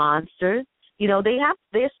like monsters.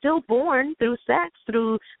 They're still born through sex,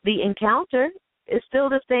 through the encounter. It's still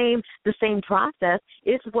the same process.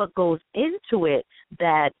 It's what goes into it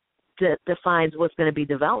that defines what's going to be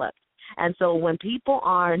developed. And so when people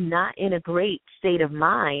are not in a great state of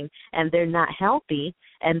mind and they're not healthy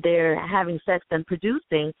and they're having sex and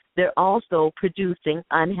producing, they're also producing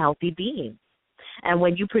unhealthy beings. And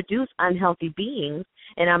when you produce unhealthy beings,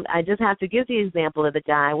 and I just have to give the example of the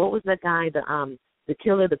guy. What was the guy, the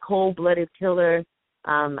killer, the cold-blooded killer?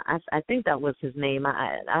 I think that was his name.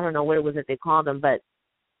 I don't know what it was that they called him, but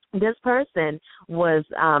this person was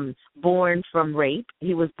born from rape.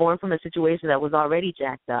 He was born from a situation that was already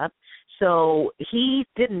jacked up. So he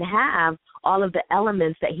didn't have all of the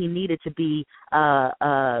elements that he needed to be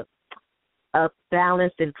a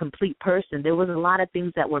balanced and complete person. There was a lot of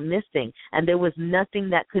things that were missing, and there was nothing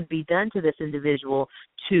that could be done to this individual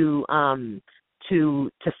to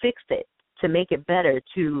fix it, to make it better,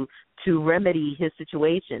 to remedy his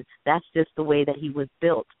situation. That's just the way that he was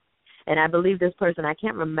built. And I believe this person, I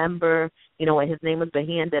can't remember, what his name was, but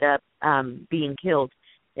he ended up being killed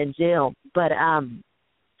in jail. But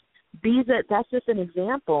that's just an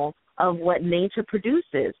example of what nature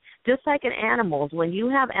produces. Just like in animals, when you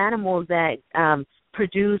have animals that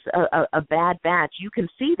produce a bad batch, you can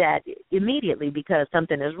see that immediately because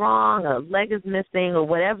something is wrong, a leg is missing, or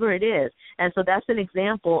whatever it is. And so that's an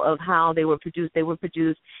example of how they were produced. They were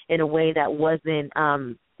produced in a way that wasn't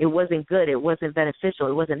it wasn't good, it wasn't beneficial,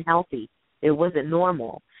 it wasn't healthy, it wasn't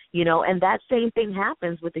normal. And that same thing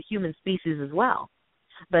happens with the human species as well.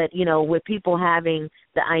 But, with people having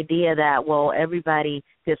the idea that, well, everybody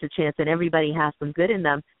gets a chance and everybody has some good in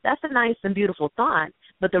them, that's a nice and beautiful thought.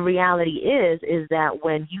 But the reality is that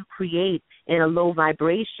when you create in a low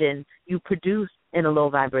vibration, you produce in a low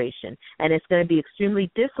vibration. And it's going to be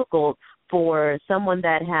extremely difficult for someone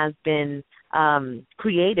that has been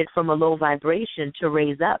created from a low vibration to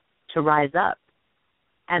rise up.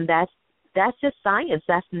 And that's that's just science.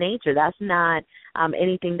 That's nature. That's not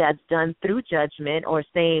anything that's done through judgment or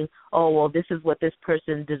saying, oh, well, this is what this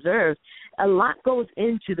person deserves. A lot goes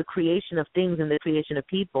into the creation of things and the creation of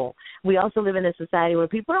people. We also live in a society where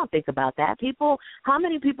people don't think about that. How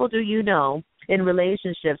many people do you know in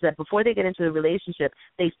relationships that before they get into the relationship,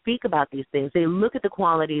 they speak about these things? They look at the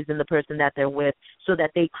qualities in the person that they're with so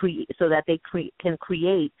that they can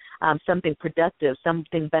create something productive,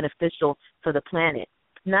 something beneficial for the planet.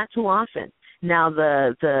 Not too often. Now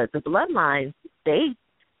the bloodlines, they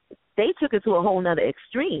took it to a whole nother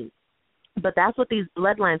extreme. But that's what these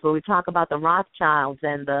bloodlines, where we talk about the Rothschilds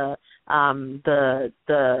and the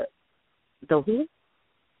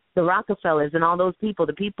Rockefellers and all those people,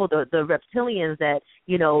 the reptilians that,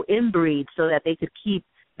 inbreed so that they could keep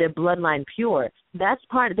their bloodline pure. That's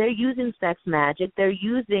they're using sex magic. They're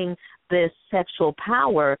using this sexual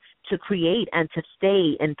power to create and to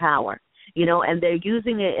stay in power, and they're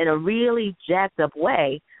using it in a really jacked up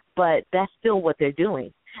way, but that's still what they're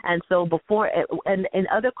doing. And so and in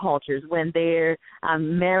other cultures, when they're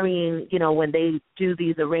marrying, when they do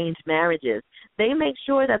these arranged marriages, they make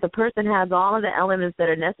sure that the person has all of the elements that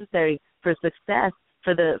are necessary for success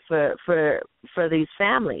for these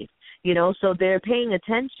families. So they're paying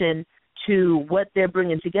attention to what they're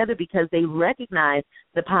bringing together because they recognize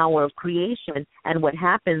the power of creation and what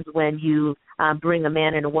happens when you bring a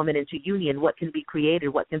man and a woman into union, what can be created,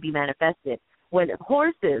 what can be manifested. When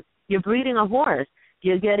horses, you're breeding a horse,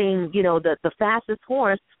 you're getting, the fastest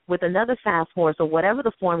horse with another fast horse or whatever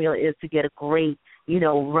the formula is to get a great,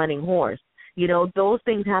 running horse. Those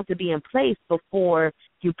things have to be in place before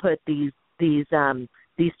you put these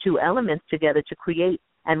two elements together to create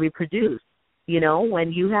and reproduce.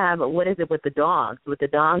 When you have, what is it with the dogs? With the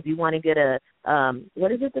dogs, you want to get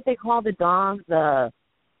what is it that they call the dogs? A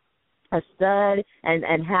stud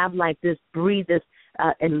and have like this breed, this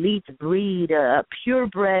elite breed,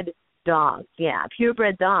 purebred dogs. Yeah,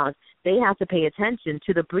 purebred dogs. They have to pay attention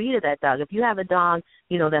to the breed of that dog. If you have a dog,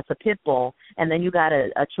 that's a pit bull, and then you got a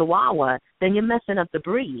chihuahua, then you're messing up the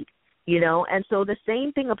breed. And so the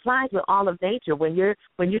same thing applies with all of nature. When you're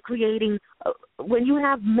creating, when you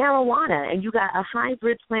have marijuana and you got a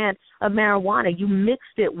hybrid plant of marijuana, you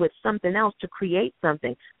mixed it with something else to create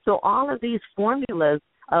something. So all of these formulas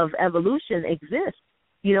of evolution exist,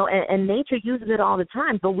 and nature uses it all the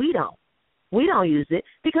time, but we don't. We don't use it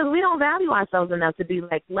because we don't value ourselves enough to be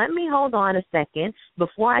like, let me hold on a second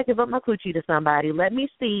before I give up my coochie to somebody. Let me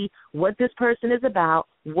see what this person is about,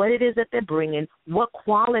 what it is that they're bringing, what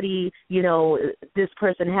quality, this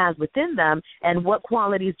person has within them, and what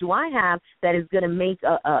qualities do I have that is going to make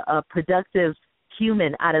a productive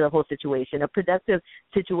human out of the whole situation, a productive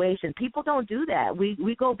situation. People don't do that.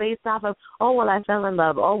 We go based off of, oh, well, I fell in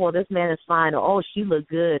love. Oh, well, this man is fine. Or, oh, she looked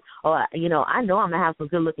good. Or, I know I'm going to have some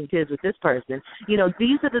good-looking kids with this person.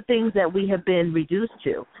 These are the things that we have been reduced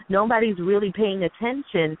to. Nobody's really paying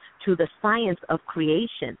attention to the science of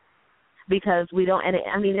creation because we don't, and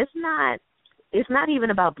it's not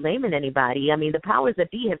even about blaming anybody. The powers that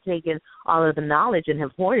be have taken all of the knowledge and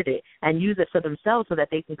have hoarded it and used it for themselves so that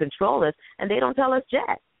they can control us, and they don't tell us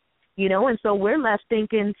jack. And so we're left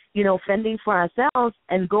thinking, fending for ourselves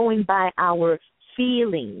and going by our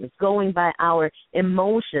feelings, going by our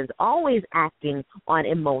emotions, always acting on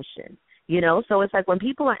emotion. So it's like when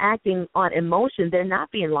people are acting on emotion, they're not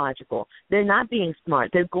being logical. They're not being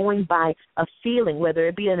smart. They're going by a feeling, whether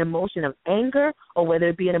it be an emotion of anger or whether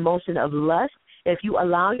it be an emotion of lust. If you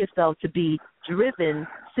allow yourself to be driven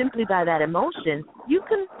simply by that emotion, you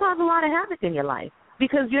can cause a lot of havoc in your life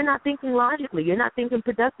because you're not thinking logically. You're not thinking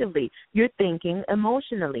productively. You're thinking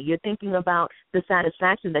emotionally. You're thinking about the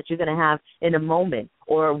satisfaction that you're going to have in a moment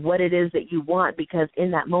or what it is that you want because in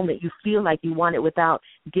that moment you feel like you want it without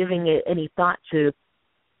giving it any thought to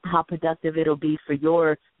how productive it'll be for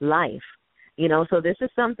your life. So this is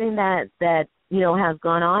something that has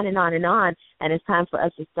gone on and on and on, and it's time for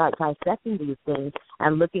us to start dissecting these things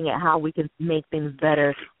and looking at how we can make things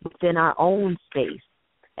better within our own space.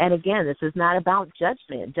 And again, this is not about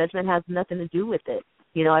judgment. Judgment has nothing to do with it.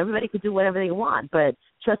 Everybody can do whatever they want, but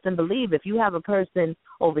trust and believe. If you have a person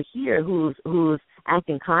over here who's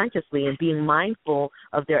acting consciously and being mindful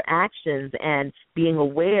of their actions and being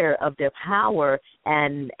aware of their power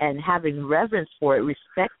and having reverence for it,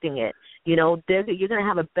 respecting it, you're going to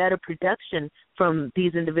have a better production from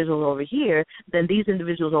these individuals over here than these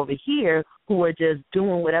individuals over here who are just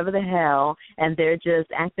doing whatever the hell and they're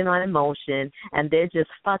just acting on emotion and they're just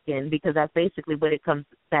fucking because that's basically what it comes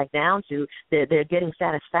back down to. They're getting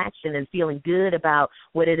satisfaction and feeling good about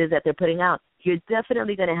what it is that they're putting out. You're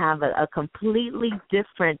definitely going to have a completely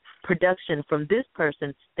different production from this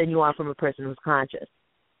person than you are from a person who's conscious.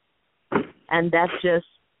 And that's just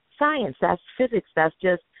science. That's physics. That's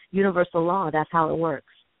just universal law. That's how it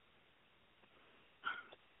works.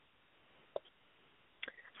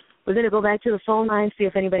 We're going to go back to the phone line, see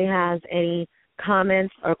if anybody has any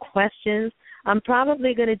comments or questions. I'm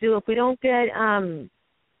probably going to do, if we don't get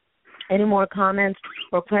any more comments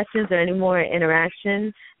or questions or any more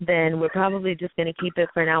interaction, then we're probably just going to keep it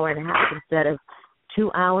for an hour and a half instead of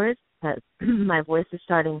 2 hours. My voice is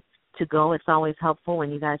starting to go. It's always helpful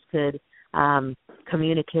when you guys could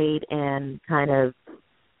communicate and kind of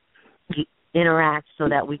interact so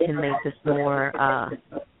that we can make this more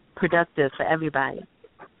productive for everybody.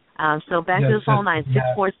 So back to the phone line,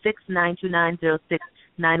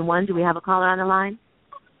 646-929-0691. Do we have a caller on the line?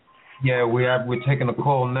 Yeah, we're taking a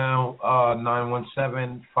call now,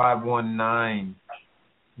 917-519.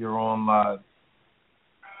 You're on live.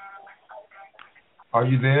 Are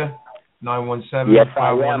you there? 917-519. Yes,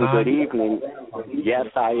 I am. Good evening. Yes,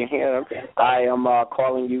 I am. I am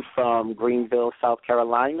calling you from Greenville, South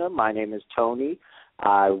Carolina. My name is Tony.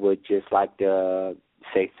 I would just like to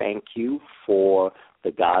say thank you for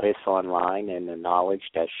the goddess online and the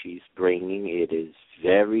knowledge that she's bringing. It is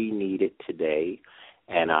very needed today,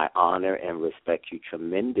 and I honor and respect you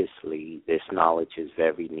tremendously. This knowledge is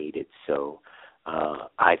very needed. So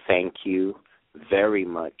I thank you very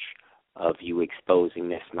much of you exposing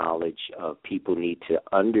this knowledge. People need to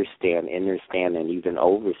understand, and even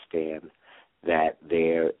overstand that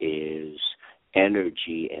there is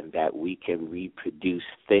energy and that we can reproduce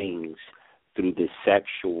things through the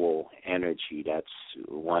sexual energy. That's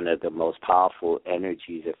one of the most powerful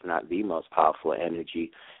energies, if not the most powerful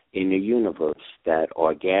energy in the universe, that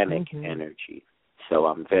organic energy. So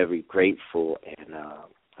I'm very grateful and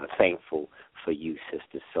thankful for you,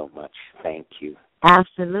 sister, so much. Thank you.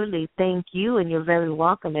 Absolutely. Thank you, and you're very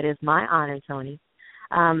welcome. It is my honor, Tony.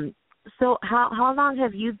 So how long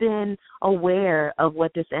have you been aware of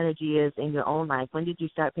what this energy is in your own life? When did you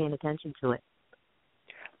start paying attention to it?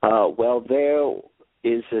 Well, there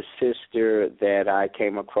is a sister that I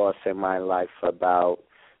came across in my life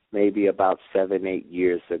maybe about 7-8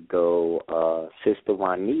 years ago. Sister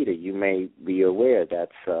Juanita, you may be aware,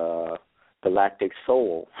 that's Galactic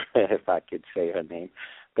Soul, if I could say her name,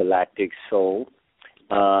 Galactic Soul.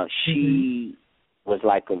 She was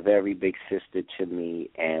like a very big sister to me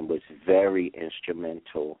and was very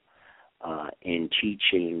instrumental in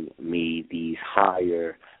teaching me these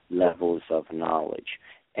higher levels of knowledge.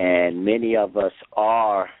 And many of us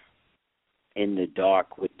are in the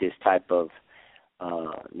dark with this type of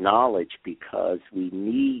knowledge because we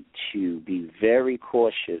need to be very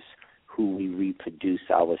cautious who we reproduce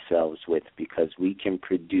ourselves with, because we can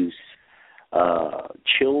produce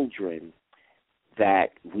children that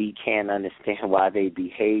we can't understand why their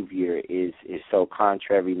behavior is so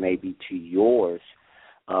contrary maybe to yours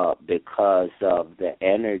because of the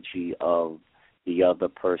energy of the other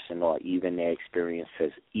person or even their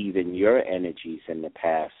experiences, even your energies in the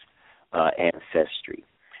past ancestry.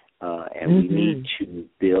 And we need to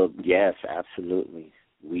build, yes, absolutely.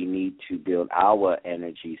 We need to build our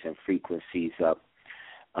energies and frequencies up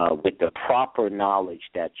with the proper knowledge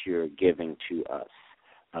that you're giving to us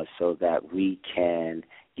so that we can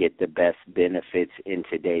get the best benefits in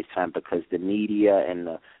today's time, because the media and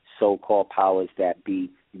the so-called powers that be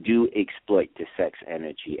do exploit the sex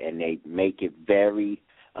energy, and they make it very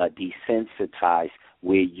desensitized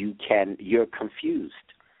where you're confused.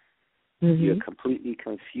 You're completely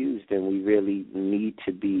confused, and we really need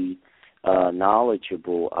to be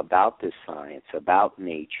knowledgeable about the science, about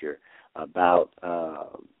nature, about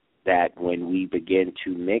that when we begin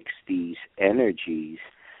to mix these energies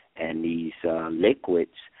and these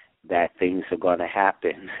liquids, that things are going to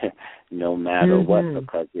happen no matter what,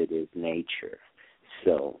 because it is nature.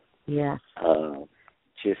 So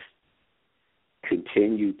just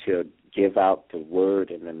continue to give out the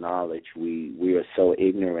word and the knowledge. We are so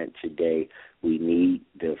ignorant today. We need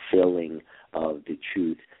the filling of the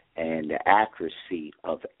truth and the accuracy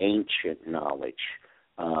of ancient knowledge.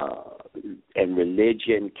 And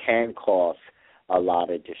religion can cause a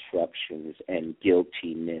lot of disruptions and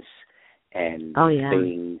guiltiness and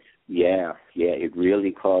things. Yeah, it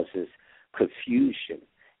really causes confusion.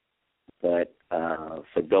 But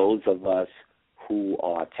for those of us who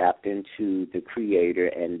are tapped into the Creator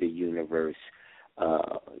and the universe,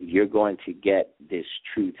 you're going to get this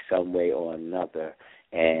truth some way or another,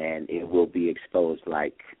 and it will be exposed,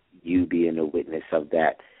 like you being a witness of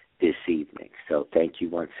that this evening. So thank you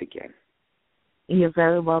once again. You're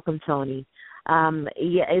very welcome, Tony.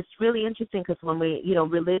 It's really interesting because when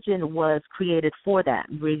religion was created for that.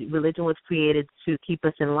 Religion was created to keep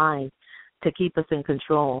us in line, to keep us in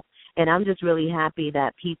control. And I'm just really happy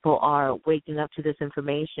that people are waking up to this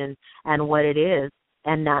information and what it is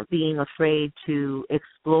and not being afraid to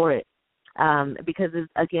explore it. Because,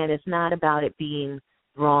 again, it's not about it being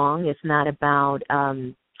wrong. It's not about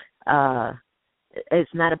the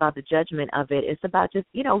judgment of it. It's about just,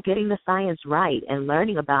 getting the science right and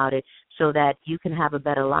learning about it so that you can have a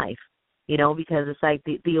better life, because it's like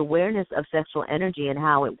the awareness of sexual energy and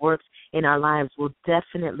how it works in our lives will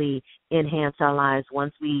definitely enhance our lives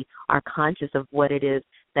once we are conscious of what it is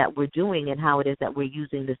that we're doing and how it is that we're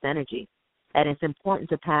using this energy. And it's important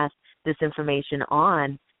to pass this information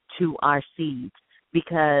on to our seeds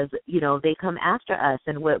because, they come after us.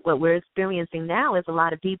 And what we're experiencing now is a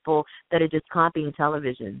lot of people that are just copying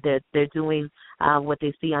television. They're doing what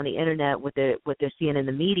they see on the Internet, what they're seeing in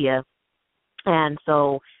the media. And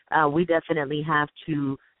so we definitely have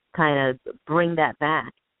to kind of bring that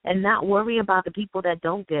back and not worry about the people that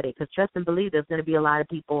don't get it, because trust and believe there's going to be a lot of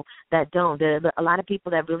people that don't. There are a lot of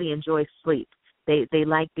people that really enjoy sleep. They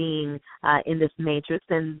like being in this matrix,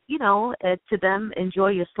 and, to them, enjoy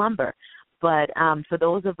your slumber. But for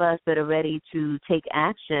those of us that are ready to take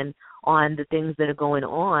action on the things that are going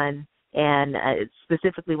on, and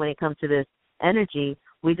specifically when it comes to this energy,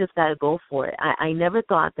 we just got to go for it. I never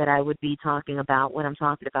thought that I would be talking about what I'm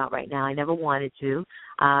talking about right now. I never wanted to.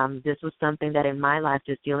 This was something that in my life,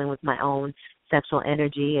 just dealing with my own sexual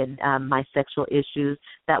energy and my sexual issues,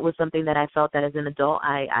 that was something that I felt that as an adult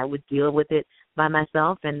I would deal with it by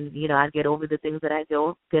myself, and, I'd get over the things that I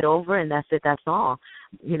get over, and that's it, that's all.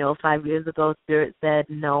 5 years ago, Spirit said,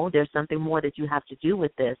 no, there's something more that you have to do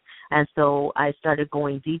with this. And so I started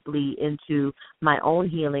going deeply into my own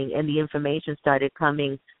healing, and the information started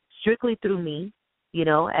coming strictly through me.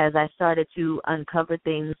 As I started to uncover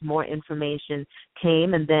things, more information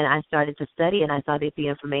came, and then I started to study, and I saw that the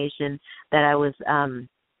information that I was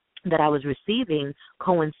receiving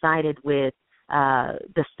coincided with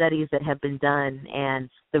the studies that have been done and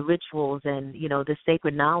the rituals and, the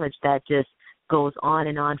sacred knowledge that just goes on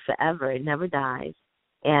and on forever. It never dies.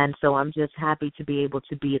 And so I'm just happy to be able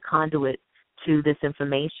to be a conduit to this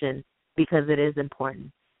information because it is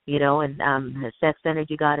important, and Sex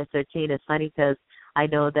Energy Goddess 13 is funny because I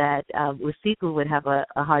know that Wasiku would have a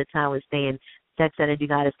hard time with saying Sex Energy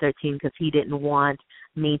Goddess 13 because he didn't want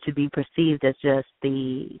me to be perceived as just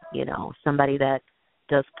the, somebody that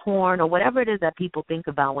does porn or whatever it is that people think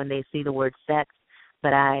about when they see the word sex.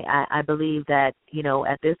 But I believe that,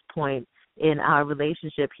 at this point in our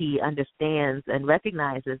relationship, he understands and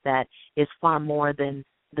recognizes that it's far more than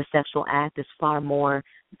the sexual act. It's far more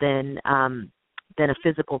than a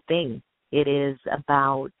physical thing. It is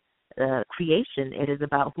about creation. It is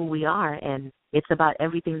about who we are, and it's about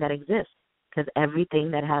everything that exists, because everything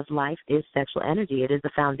that has life is sexual energy. It is the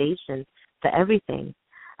foundation for everything.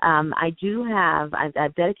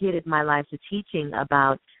 I've dedicated my life to teaching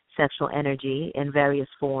about sexual energy in various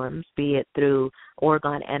forms, be it through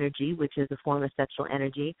orgone energy, which is a form of sexual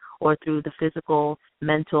energy, or through the physical,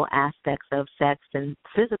 mental aspects of sex and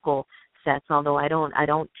physical sex. Although I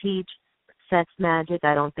don't teach sex magic.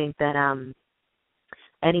 I don't think that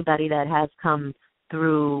anybody that has come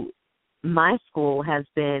through my school has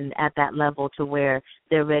been at that level to where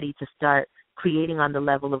they're ready to start creating on the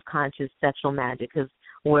level of conscious sexual magic, because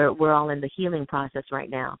we're all in the healing process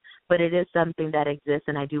right now. But it is something that exists,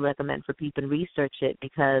 and I do recommend for people to research it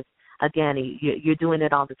because, again, you're doing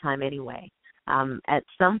it all the time anyway. At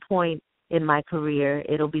some point in my career,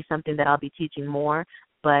 it'll be something that I'll be teaching more,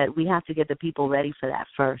 but we have to get the people ready for that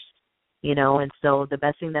first, and so the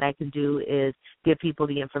best thing that I can do is give people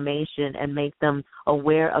the information and make them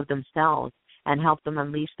aware of themselves and help them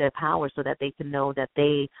unleash their power so that they can know that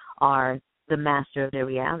they are the master of their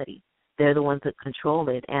reality. They're the ones that control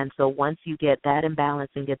it. And so once you get that in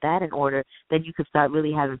balance and get that in order, then you can start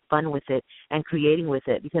really having fun with it and creating with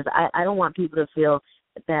it. Because I don't want people to feel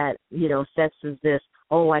that, sex is this,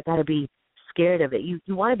 I got to be scared of it. You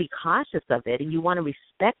want to be cautious of it and you want to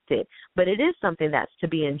respect it. But it is something that's to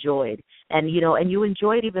be enjoyed. And, and you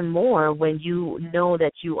enjoy it even more when you know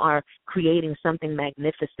that you are creating something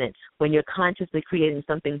magnificent, when you're consciously creating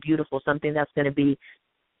something beautiful, something that's going to be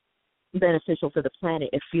beneficial for the planet.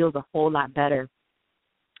 It feels a whole lot better.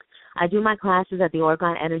 I do my classes at the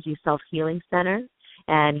Orgone Energy Self-Healing Center,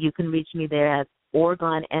 and you can reach me there at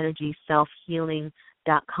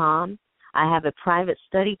orgoneenergyselfhealing.com. I have a private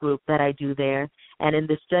study group that I do there, and in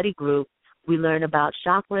the study group, we learn about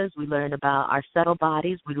chakras, we learn about our subtle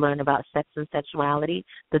bodies, we learn about sex and sexuality,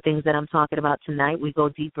 the things that I'm talking about tonight. We go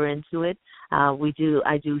deeper into it. I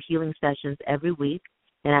do healing sessions every week,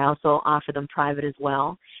 and I also offer them private as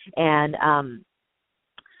well. And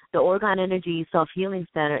The Orgone Energy Self-Healing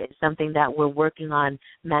Center is something that we're working on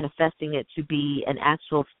manifesting it to be an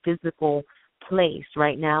actual physical place.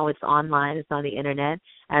 Right now it's online, it's on the internet,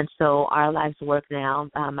 and so our lives work now.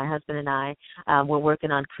 My husband and I, we're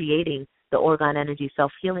working on creating the Orgone Energy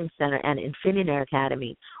Self-Healing Center and Infininaire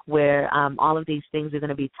Academy, where all of these things are going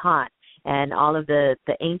to be taught, and all of the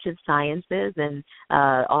ancient sciences and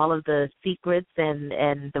all of the secrets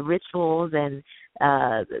and the rituals and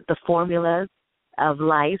the formulas of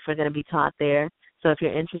life are going to be taught there. So if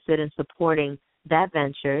you're interested in supporting that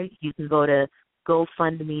venture, you can go to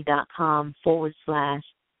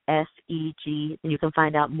GoFundMe.com/SEG, and you can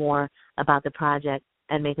find out more about the project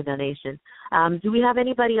and make a donation. Do we have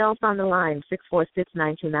anybody else on the line?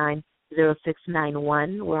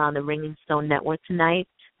 646-929-0691. We're on the Ringing Stone Network tonight.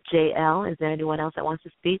 JL, is there anyone else that wants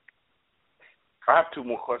to speak? I have two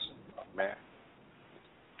more questions, man.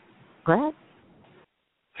 Go ahead.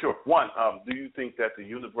 Sure. One, do you think that the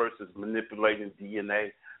universe is manipulating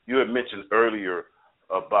DNA? You had mentioned earlier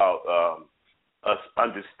about us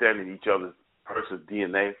understanding each other's person's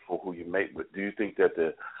DNA for who you mate with. Do you think that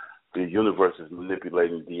the universe is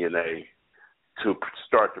manipulating DNA to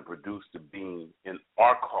start to produce the being in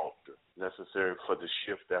our culture necessary for the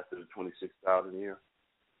shift after the 26,000 years?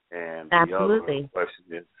 And the Absolutely. other question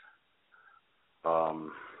is,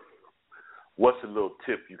 what's a little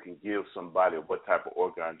tip you can give somebody of what type of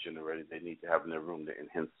organ generator they need to have in their room to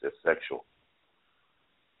enhance their sexual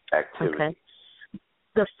activity? Okay.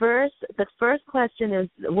 The first question is,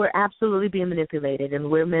 we're absolutely being manipulated,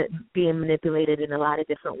 and we're being manipulated in a lot of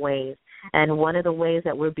different ways. And one of the ways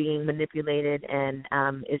that we're being manipulated and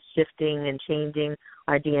is shifting and changing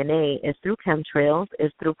our DNA is through chemtrails,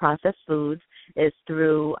 is through processed foods, is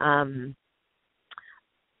through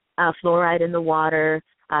fluoride in the water,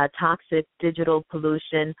 toxic digital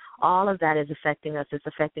pollution. All of that is affecting us. It's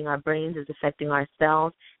affecting our brains, it's affecting our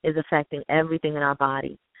cells, it's affecting everything in our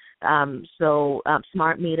body. So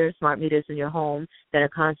smart meters in your home that are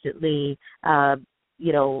constantly,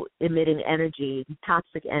 emitting energy,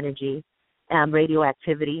 toxic energy,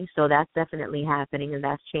 radioactivity. So that's definitely happening, and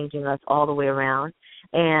that's changing us all the way around.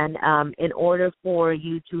 And in order for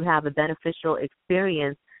you to have a beneficial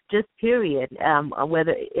experience, just period,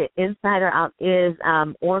 whether inside or out, is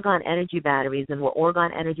Orgone energy batteries. And what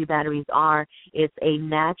Orgone energy batteries are, it's a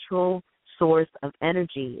natural source of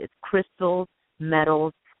energy. It's crystals,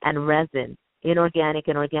 metals, and resin, inorganic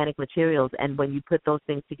and organic materials. And when you put those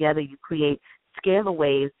things together, you create scalar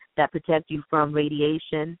waves that protect you from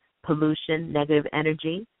radiation, pollution, negative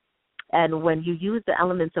energy. And when you use the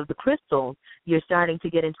elements of the crystals, you're starting to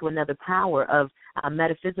get into another power of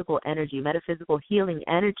metaphysical energy, metaphysical healing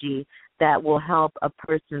energy that will help a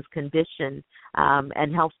person's condition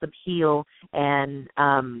and helps them heal and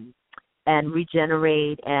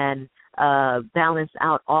regenerate and balance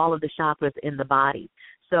out all of the chakras in the body.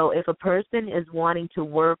 So if a person is wanting to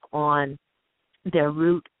work on their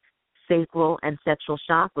root, sacral, and sexual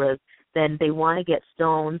chakras, then they want to get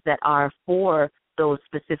stones that are for those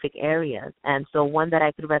specific areas. And so one that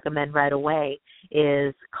I could recommend right away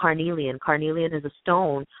is carnelian. Carnelian is a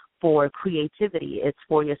stone for creativity. It's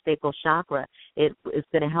for your sacral chakra. It is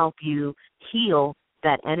going to help you heal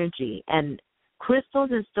that energy. And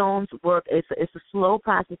crystals and stones work. It's a slow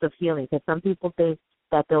process of healing, because some people think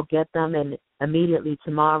that they'll get them and immediately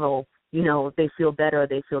tomorrow, they feel better or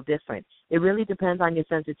they feel different. It really depends on your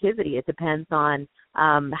sensitivity. It depends on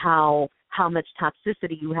how much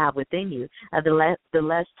toxicity you have within you. The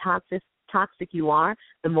less toxic you are,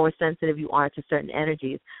 the more sensitive you are to certain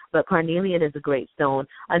energies. But carnelian is a great stone.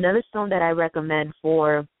 Another stone that I recommend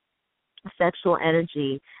for sexual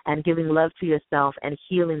energy and giving love to yourself and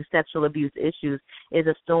healing sexual abuse issues is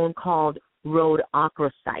a stone called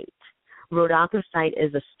rhodochrosite. Rhodochrosite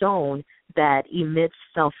is a stone that emits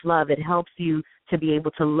self-love. It helps you to be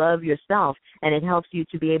able to love yourself, and it helps you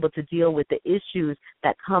to be able to deal with the issues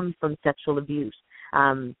that come from sexual abuse.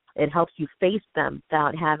 It helps you face them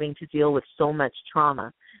without having to deal with so much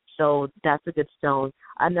trauma. So that's a good stone.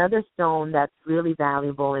 Another stone that's really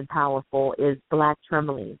valuable and powerful is black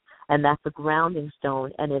tourmaline, and that's a grounding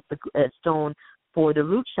stone, and it's a stone for the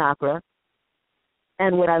root chakra.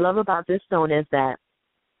 And what I love about this stone is that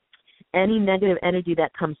any negative energy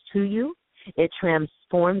that comes to you, it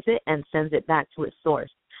transforms it and sends it back to its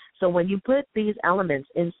source. So when you put these elements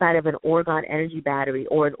inside of an Orgone energy battery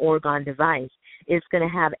or an Orgone device, it's going to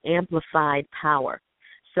have amplified power.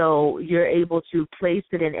 So you're able to place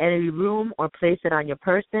it in any room or place it on your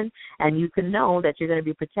person, and you can know that you're going to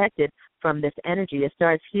be protected from this energy. It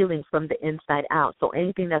starts healing from the inside out. So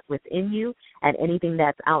anything that's within you and anything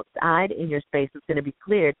that's outside in your space is going to be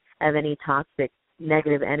cleared of any toxic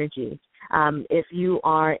negative energy. If you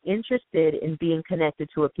are interested in being connected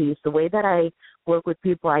to a piece, the way that I work with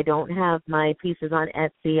people, I don't have my pieces on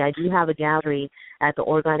Etsy. I do have a gallery at the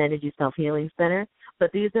Oregon Energy Self-Healing Center,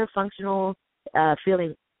 but these are functional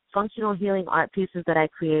healing art pieces that I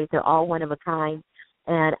create. They're all one of a kind,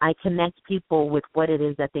 and I connect people with what it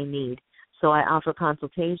is that they need. So I offer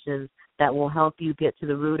consultations that will help you get to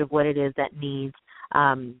the root of what it is that needs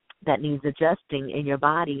adjusting in your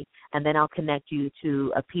body, and then I'll connect you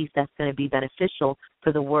to a piece that's going to be beneficial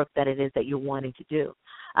for the work that it is that you're wanting to do.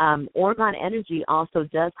 Oregon Energy also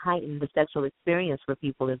does heighten the sexual experience for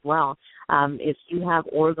people as well. If you have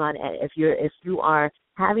if you are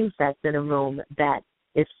having sex in a room that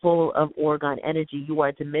is full of Oregon energy, you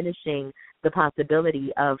are diminishing the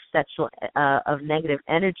possibility of negative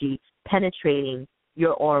energy penetrating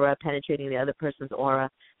your aura, penetrating the other person's aura.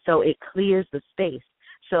 So it clears the space.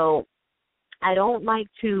 So I don't like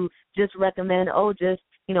to just recommend,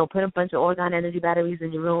 put a bunch of Oregon energy batteries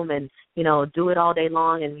in your room and, do it all day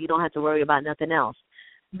long and you don't have to worry about nothing else.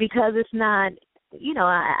 Because it's not,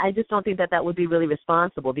 I just don't think that would be really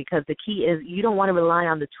responsible, because the key is you don't want to rely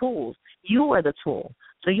on the tools. You are the tool.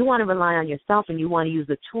 So you want to rely on yourself, and you want to use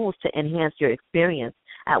the tools to enhance your experience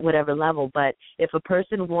at whatever level. But if a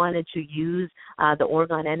person wanted to use the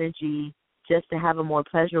Oregon energy just to have a more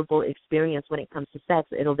pleasurable experience when it comes to sex,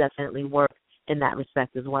 it'll definitely work in that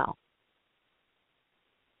respect as well.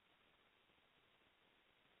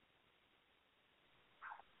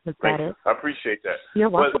 Is that it? I appreciate that. You're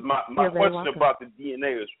welcome. But my question about the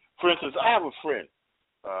DNA is, for instance, I have a friend.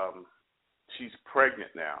 She's pregnant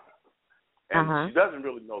now, and she doesn't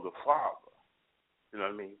really know the father. You know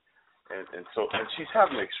what I mean? And she's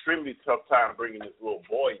having an extremely tough time bringing this little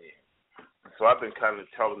boy in. So I've been kind of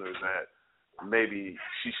telling her that maybe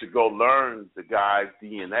she should go learn the guy's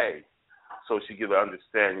DNA, so she get an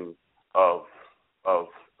understanding of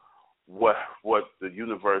what the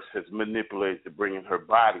universe has manipulated to bring in her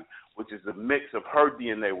body, which is a mix of her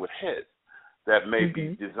DNA with his, that may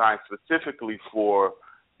be designed specifically for,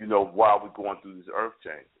 while we're going through this earth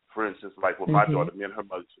change. For instance, like with my daughter, me and her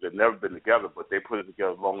mother, they've never been together, but they put it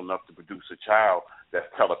together long enough to produce a child that's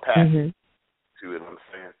telepathic. See what I'm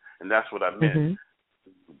saying? And that's what I meant.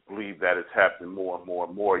 Believe that it's happening more and more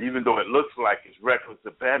and more, even though it looks like it's reckless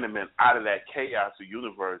abandonment out of that chaos the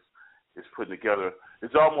universe is putting together.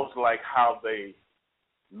 It's almost like how they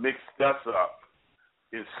mixed us up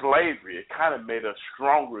in slavery. It kind of made us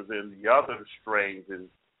stronger than the other strains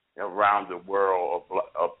around the world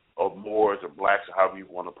of Moors or blacks, or however you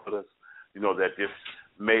want to put us, that just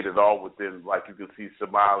made it all within, like you can see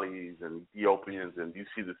Somalis and Ethiopians, and you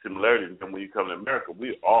see the similarities. And when you come to America,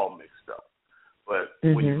 we're all mixed up. But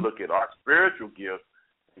when you look at our spiritual gifts,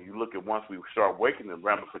 and you look at once we start waking, the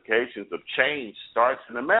ramifications of change starts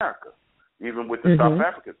in America, even with the South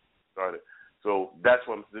Africans started. So that's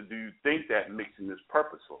what I'm saying. Do you think that mixing is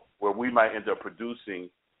purposeful, where we might end up producing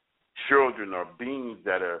children or beings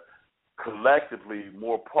that are collectively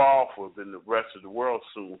more powerful than the rest of the world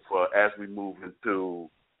soon, as we move into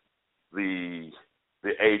the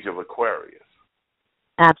age of Aquarius?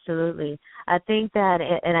 Absolutely. I think that,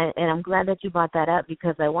 and I'm glad that you brought that up,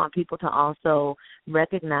 because I want people to also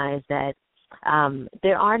recognize that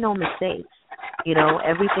there are no mistakes.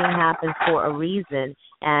 Everything happens for a reason,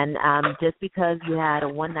 and just because you had a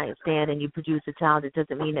one-night stand and you produce a child, it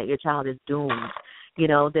doesn't mean that your child is doomed.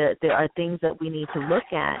 There are things that we need to look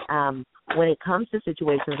at when it comes to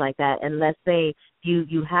situations like that. And let's say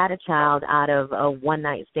you had a child out of a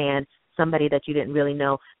one-night stand, somebody that you didn't really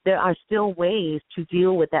know, there are still ways to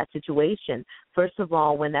deal with that situation. First of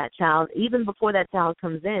all, when that child, even before that child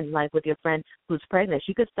comes in, like with your friend who's pregnant,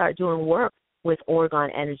 she could start doing work with Oregon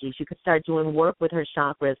energy. She could start doing work with her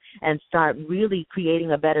chakras and start really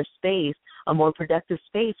creating a better space, a more productive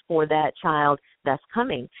space for that child that's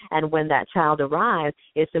coming. And when that child arrives,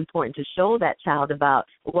 it's important to show that child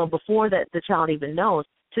before that the child even knows,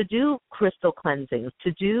 to do crystal cleansings,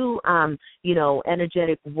 to do,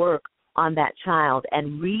 energetic work on that child,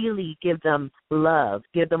 and really give them love,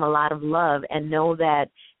 give them a lot of love, and know that,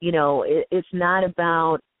 it's not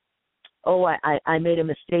about, I made a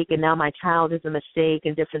mistake and now my child is a mistake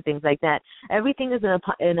and different things like that. Everything is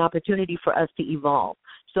an opportunity for us to evolve.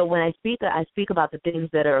 So when I speak about the things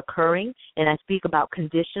that are occurring, and I speak about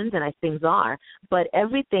conditions, and things are, but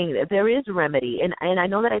everything, there is a remedy. And I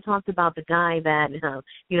know that I talked about the guy that,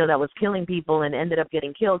 that was killing people and ended up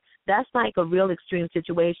getting killed. That's like a real extreme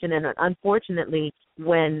situation. And unfortunately,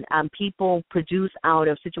 when people produce out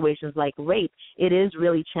of situations like rape, it is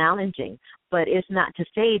really challenging. but it's not to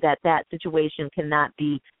say that that situation cannot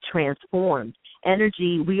be transformed.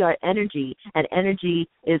 Energy, we are energy, and energy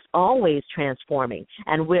is always transforming.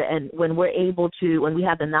 And when we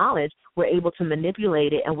have the knowledge, we're able to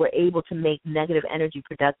manipulate it, and we're able to make negative energy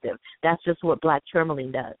productive. That's just what black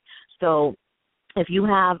tourmaline does. So if you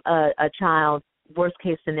have a child, worst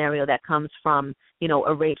case scenario, that comes from,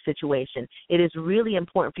 a rape situation, it is really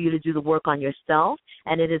important for you to do the work on yourself,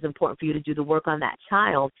 and it is important for you to do the work on that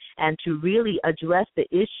child and to really address the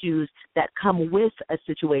issues that come with a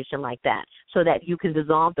situation like that so that you can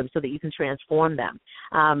dissolve them, so that you can transform them.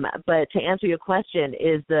 But to answer your question,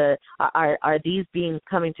 are these beings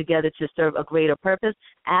coming together to serve a greater purpose?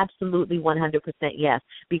 Absolutely, 100% yes,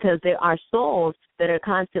 because there are souls that are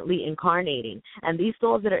constantly incarnating, and these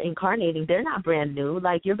souls that are incarnating, they're not brand new.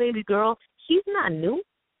 Like your baby girl, she's not new.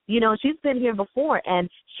 She's been here before, and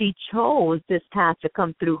she chose this path to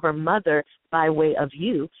come through her mother by way of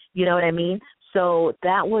you. You know what I mean? So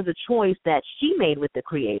that was a choice that she made with the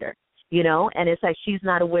Creator, and it's like she's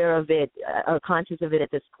not aware of it or conscious of it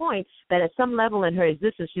at this point, but at some level in her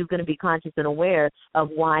existence, she's going to be conscious and aware of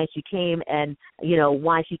why she came and,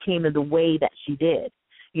 why she came in the way that she did.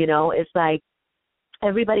 It's like,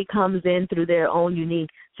 everybody comes in through their own unique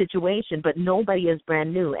situation, but nobody is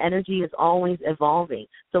brand new. Energy is always evolving,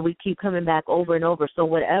 so we keep coming back over and over. So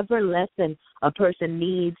whatever lesson a person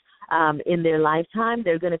needs in their lifetime,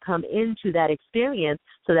 they're going to come into that experience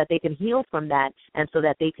so that they can heal from that and so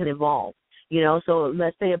that they can evolve. So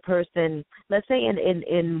let's say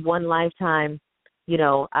in one lifetime,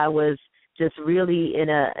 I was just really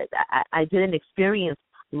I didn't experience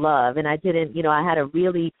love, and I didn't, I had a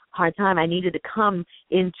really hard time. I needed to come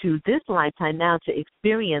into this lifetime now to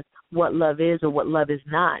experience what love is or what love is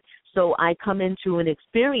not. So I come into an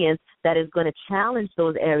experience that is going to challenge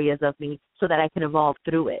those areas of me so that I can evolve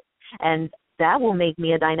through it. And that will make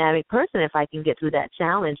me a dynamic person if I can get through that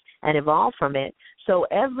challenge and evolve from it. So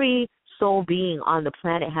every soul being on the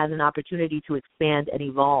planet has an opportunity to expand and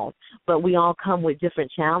evolve, but we all come with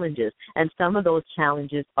different challenges, and some of those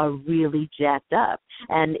challenges are really jacked up.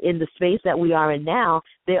 And in the space that we are in now,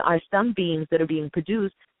 there are some beings that are being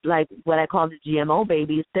produced, like what I call the GMO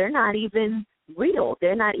babies. They're not even real.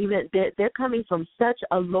 They're coming from such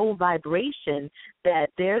a low vibration that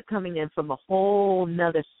they're coming in from a whole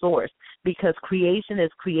nother source, because creation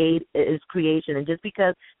is creation. And just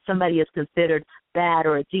because somebody is considered bad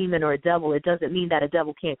or a demon or a devil, it doesn't mean that a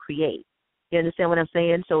devil can't create. You understand what I'm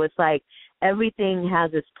saying? So it's like everything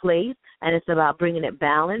has its place, and it's about bringing it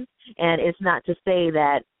balance. And it's not to say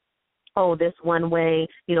that, this one way,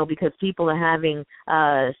 because people are having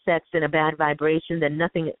sex in a bad vibration, then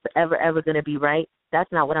nothing is ever going to be right.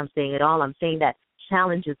 That's not what I'm saying at all. I'm saying that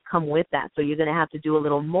challenges come with that. So you're going to have to do a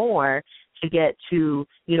little more to get to,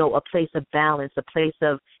 a place of balance, a place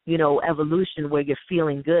of, evolution where you're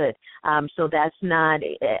feeling good. So that's not,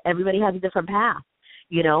 everybody has a different path.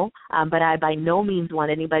 But I by no means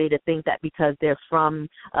want anybody to think that because they're from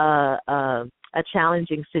a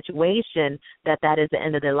challenging situation that is the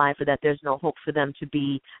end of their life, or that there's no hope for them to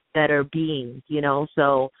be better beings,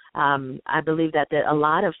 So I believe that a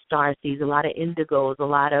lot of starseeds, a lot of indigos, a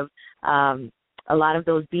lot of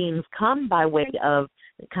those beings come by way of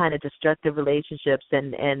kind of destructive relationships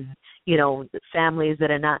and families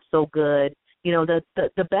that are not so good.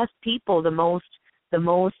 The best people, the most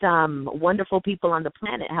wonderful people on the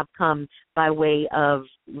planet have come by way of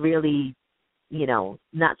really,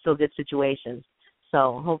 not so good situations.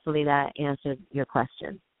 So hopefully that answered your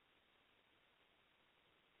question.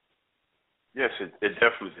 Yes, it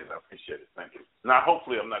definitely did. I appreciate it. Thank you. Now,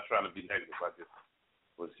 hopefully I'm not trying to be negative. I just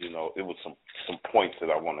was, it was some points that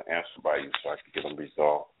I want to answer by you so I could get them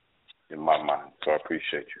resolved in my mind. So I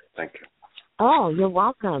appreciate you. Thank you. Oh, you're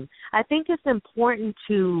welcome. I think it's important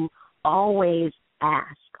to always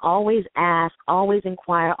ask, always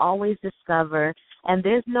inquire, always discover. And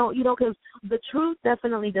there's no, because the truth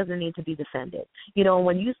definitely doesn't need to be defended.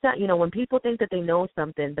 When you start, when people think that they know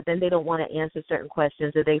something, but then they don't want to answer certain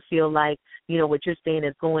questions, or they feel like, what you're saying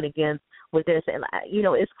is going against what they're saying,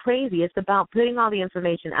 it's crazy. It's about putting all the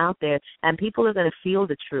information out there, and people are going to feel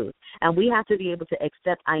the truth. And we have to be able to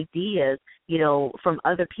accept ideas, from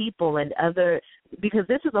other people because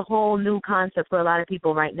this is a whole new concept for a lot of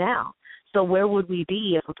people right now. So where would we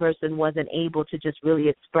be if a person wasn't able to just really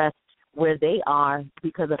express where they are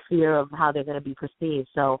because of fear of how they're going to be perceived?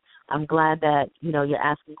 So I'm glad that, you're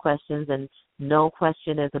asking questions, and no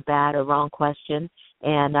question is a bad or wrong question.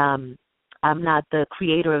 And I'm not the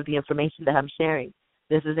creator of the information that I'm sharing.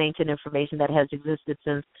 This is ancient information that has existed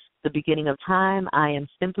since the beginning of time. I am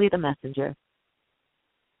simply the messenger.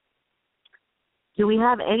 Do we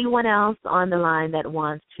have anyone else on the line that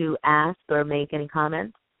wants to ask or make any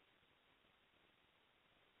comments?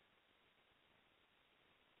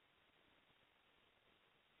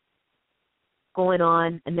 Going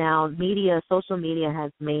on now, social media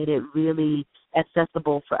has made it really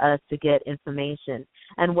accessible for us to get information.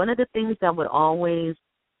 And one of the things that would always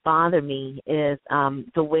bother me is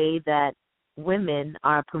the way that women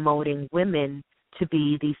are promoting women to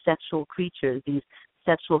be these sexual creatures, these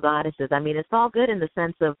sexual goddesses. I mean, it's all good in the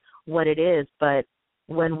sense of what it is, but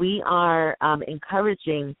when we are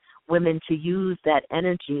encouraging women to use that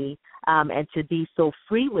energy and to be so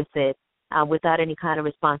free with it without any kind of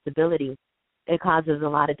responsibility, it causes a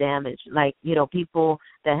lot of damage. Like, people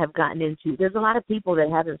that have gotten into, there's a lot of people that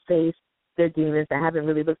haven't faced their demons, that haven't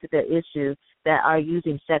really looked at their issues, that are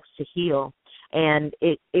using sex to heal. And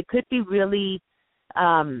it could be really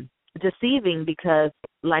deceiving because,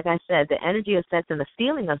 like I said, the energy of sex and the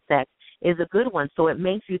feeling of sex is a good one. So it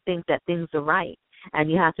makes you think that things are right. And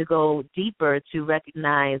you have to go deeper to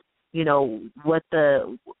recognize, what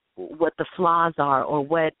the flaws are, or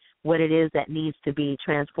what it is that needs to be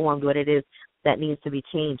transformed, what it is that needs to be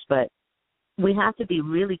changed. But we have to be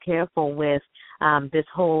really careful with this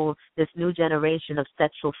new generation of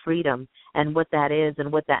sexual freedom and what that is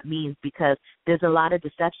and what that means, because there's a lot of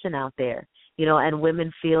deception out there, and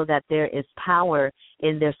women feel that there is power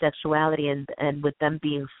in their sexuality and with them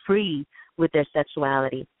being free with their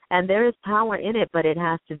sexuality. And there is power in it, but it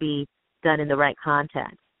has to be done in the right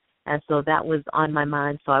context. And so that was on my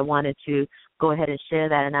mind, so I wanted to go ahead and share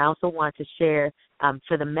that. And I also want to share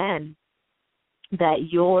for the men that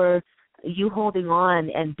you holding on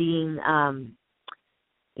and being,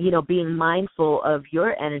 being mindful of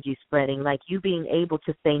your energy spreading, like you being able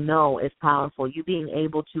to say no is powerful. You being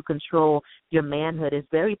able to control your manhood is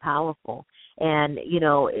very powerful. And,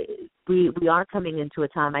 we are coming into a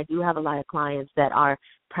time, I do have a lot of clients that are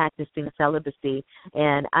practicing celibacy,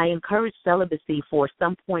 and I encourage celibacy for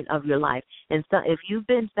some point of your life. And so if you've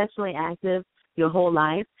been sexually active your whole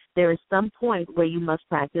life, there is some point where you must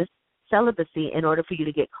practice celibacy in order for you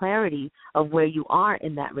to get clarity of where you are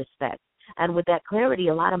in that respect. And with that clarity,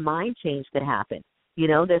 a lot of mind change could happen.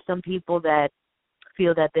 There's some people that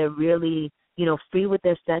feel that they're really, free with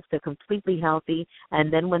their sex, they're completely healthy,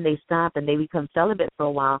 and then when they stop and they become celibate for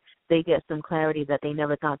a while, they get some clarity that they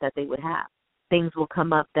never thought that they would have. Things will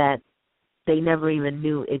come up that they never even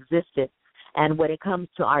knew existed. And when it comes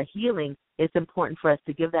to our healing, it's important for us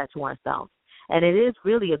to give that to ourselves. And it is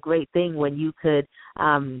really a great thing when you could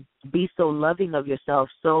be so loving of yourself,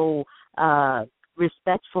 so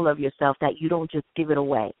respectful of yourself that you don't just give it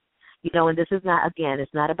away. And this is not, again,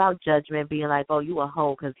 it's not about judgment, being like, oh, you a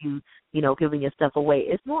hoe because giving your stuff away.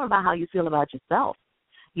 It's more about how you feel about yourself.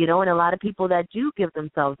 And a lot of people that do give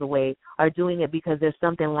themselves away are doing it because there's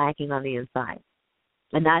something lacking on the inside.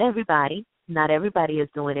 And not everybody is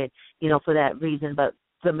doing it, for that reason, but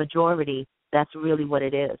the majority, that's really what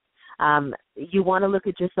it is. You want to look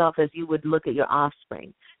at yourself as you would look at your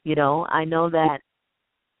offspring. I know that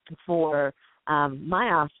for my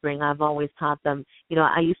offspring, I've always taught them,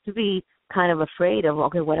 I used to be kind of afraid of,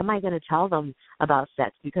 okay, what am I going to tell them about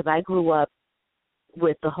sex? Because I grew up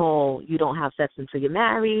with the whole, you don't have sex until you're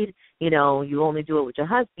married, you only do it with your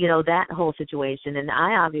husband, that whole situation. And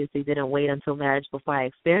I obviously didn't wait until marriage before I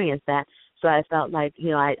experienced that. So I felt like,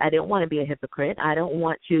 I didn't want to be a hypocrite. I don't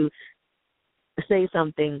want to say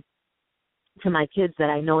something to my kids that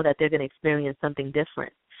I know that they're going to experience something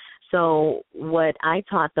different. So what I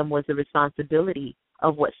taught them was the responsibility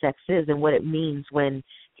of what sex is and what it means when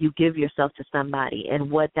you give yourself to somebody and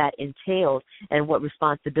what that entails and what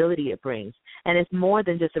responsibility it brings. And it's more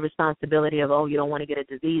than just a responsibility of, oh, you don't want to get a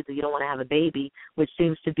disease or you don't want to have a baby, which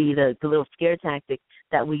seems to be the little scare tactic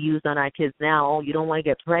that we use on our kids now. Oh, you don't want to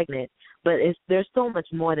get pregnant. But there's so much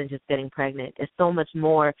more than just getting pregnant. It's so much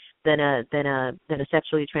more than a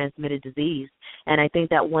sexually transmitted disease. And I think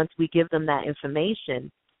that once we give them that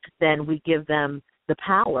information, then we give them the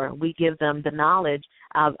power, we give them the knowledge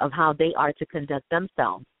of how they are to conduct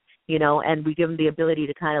themselves, and we give them the ability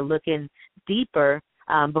to kind of look in deeper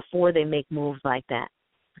before they make moves like that.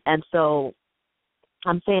 And so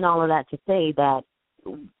I'm saying all of that to say that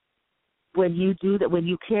when you do that, when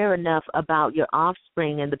you care enough about your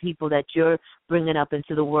offspring and the people that you're bringing up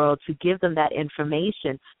into the world to give them that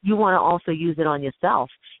information, you want to also use it on yourself,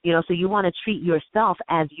 so you want to treat yourself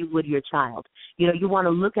as you would your child. You want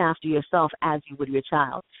to look after yourself as you would your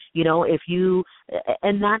child. If you,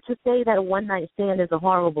 and not to say that a one-night stand is a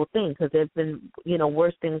horrible thing, because there's been,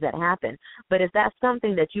 worse things that happen. But if that's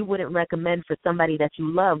something that you wouldn't recommend for somebody that you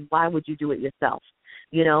love, why would you do it yourself?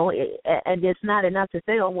 And it's not enough to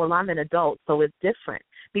say, oh, well, I'm an adult, so it's different.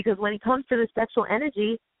 Because when it comes to the sexual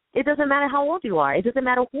energy, it doesn't matter how old you are. It doesn't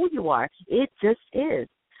matter who you are. It just is.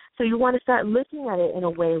 So you want to start looking at it in a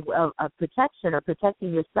way of protection, or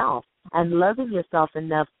protecting yourself and loving yourself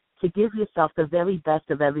enough to give yourself the very best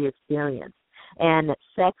of every experience. And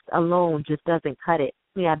sex alone just doesn't cut it.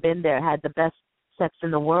 I've been there, had the best sex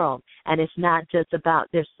in the world, and it's not just about,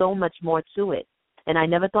 there's so much more to it. And I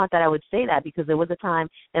never thought that I would say that, because there was a time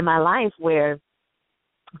in my life where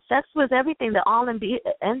sex was everything, the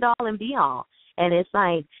end all and be all. And it's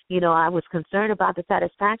like, I was concerned about the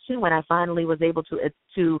satisfaction when I finally was able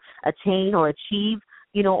to attain or achieve,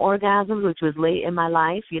 orgasms, which was late in my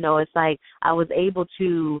life. It's like I was able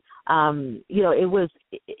to,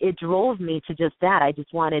 it drove me to just that. I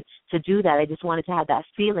just wanted to do that. I just wanted to have that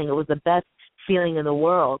feeling. It was the best feeling in the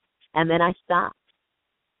world. And then I stopped.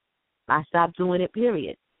 I stopped doing it,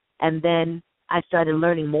 period. And then I started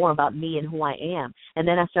learning more about me and who I am. And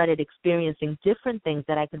then I started experiencing different things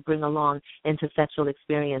that I could bring along into sexual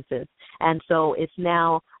experiences. And so it's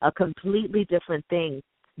now a completely different thing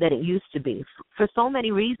than it used to be for so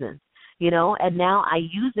many reasons, and now I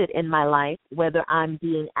use it in my life, whether I'm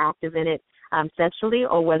being active in it sexually,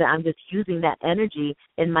 or whether I'm just using that energy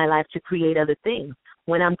in my life to create other things.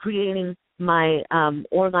 When I'm creating my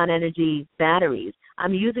orgone energy batteries,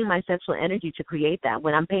 I'm using my sexual energy to create that.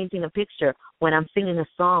 When I'm painting a picture, when I'm singing a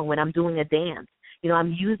song, when I'm doing a dance,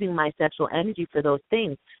 I'm using my sexual energy for those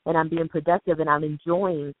things, and I'm being productive, and I'm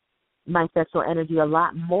enjoying my sexual energy a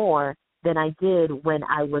lot more than I did when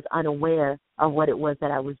I was unaware of what it was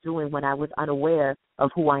that I was doing, when I was unaware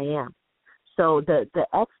of who I am. So the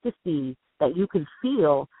ecstasy that you can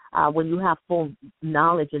feel when you have full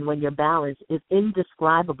knowledge and when you're balanced is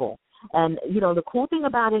indescribable. And, the cool thing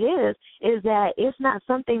about it is that it's not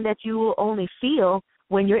something that you will only feel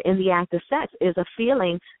when you're in the act of sex. It's a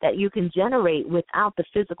feeling that you can generate without the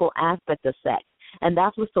physical aspect of sex. And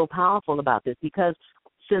that's what's so powerful about this, because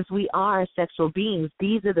since we are sexual beings,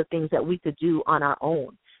 these are the things that we could do on our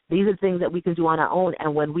own. These are the things that we can do on our own.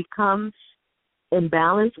 And when we come in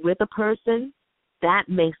balance with a person, that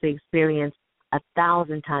makes the experience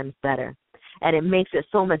 1,000 times better. And it makes it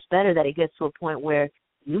so much better that it gets to a point where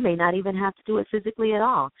you may not even have to do it physically at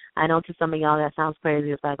all. I know to some of y'all that sounds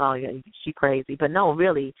crazy. It's like, oh, yeah, she crazy. But no,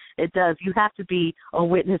 really, it does. You have to be a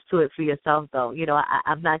witness to it for yourself, though.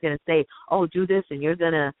 I'm not going to say, oh, do this, and you're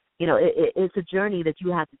going to, it's a journey that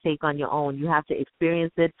you have to take on your own. You have to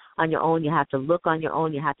experience it on your own. You have to look on your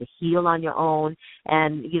own. You have to heal on your own.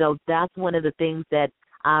 And, that's one of the things that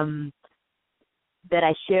that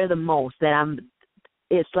I share the most,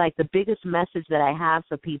 it's like the biggest message that I have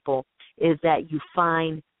for people is that you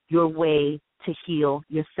find your way to heal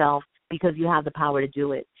yourself, because you have the power to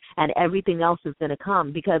do it. And everything else is going to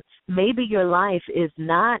come, because maybe your life is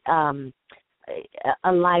not a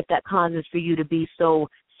life that causes for you to be so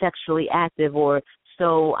sexually active or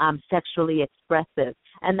so sexually expressive.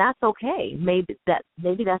 And that's okay. Maybe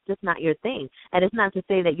that's just not your thing. And it's not to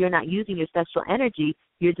say that you're not using your sexual energy.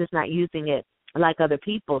 You're just not using it like other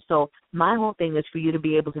people. So my whole thing is for you to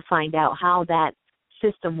be able to find out how that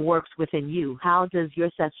system works within you. How does your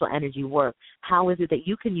sexual energy work? How is it that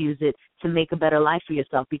you can use it to make a better life for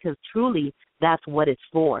yourself? Because truly, that's what it's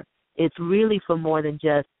for. It's really for more than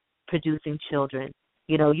just producing children.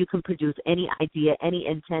 You can produce any idea, any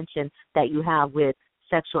intention that you have with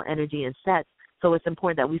sexual energy and sex. So it's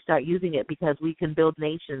important that we start using it, because we can build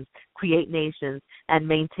nations, create nations, and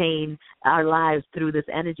maintain our lives through this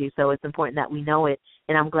energy. So it's important that we know it,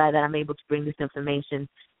 and I'm glad that I'm able to bring this information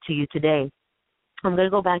to you today. I'm going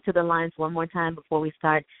to go back to the lines one more time before we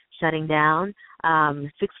start shutting down.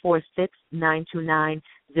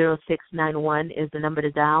 646-929-0691 is the number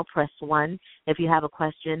to dial. Press 1 if you have a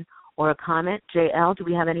question or a comment. JL, do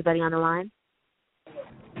we have anybody on the line?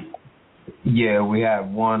 Yeah, we have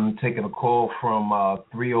one taking a call from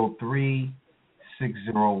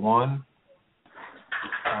 303-601.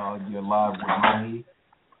 You're live with Mahi.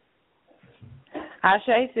 Hi,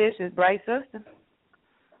 Shay, sis. It's Bright Sister.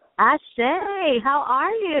 Ashe, how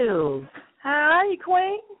are you? Hi,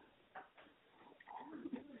 Queen.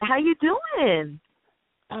 How you doing?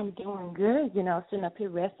 I'm doing good. Sitting up here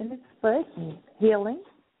resting his foot and healing.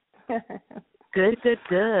 Good.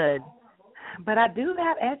 But I do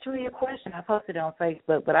have actually a question. I posted it on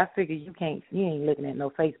Facebook, but I figure you ain't looking at no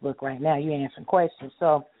Facebook right now. You answering questions.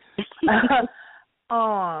 So,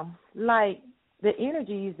 like the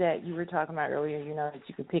energies that you were talking about earlier, that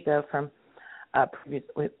you could pick up from previous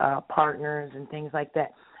partners and things like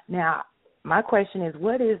that. Now, my question is,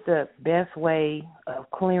 what is the best way of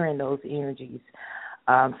clearing those energies?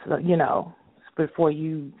 Before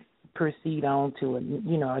you proceed on to a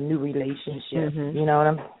new relationship.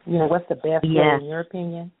 Mm-hmm. What's the best way, in your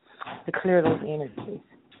opinion, to clear those energies?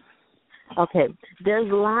 Okay, there's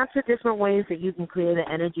lots of different ways that you can clear the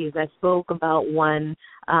energies. I spoke about one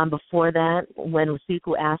before that when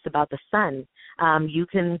Siku asked about the sun. You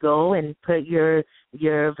can go and put your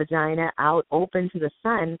vagina out open to the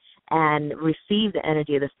sun and receive the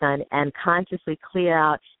energy of the sun and consciously clear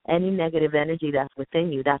out any negative energy that's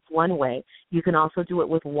within you. That's one way. You can also do it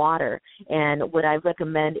with water. And what I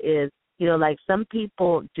recommend is, like some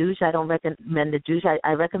people douche. I don't recommend a douche.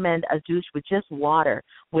 I recommend a douche with just water,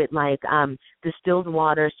 with distilled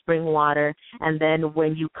water, spring water. And then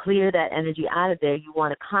when you clear that energy out of there, you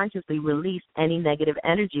want to consciously release any negative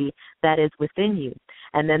energy that is within you.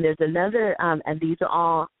 And then there's another, and these are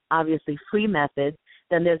all obviously free methods.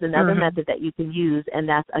 Then there's another method that you can use, and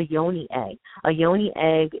that's a yoni egg. A yoni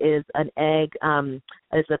egg is an egg,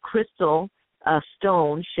 is a crystal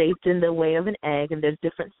stone shaped in the way of an egg, and there's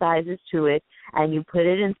different sizes to it, and you put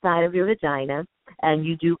it inside of your vagina, and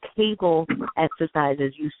you do Kegel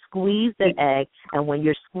exercises. You squeeze the egg, and when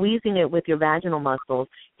you're squeezing it with your vaginal muscles,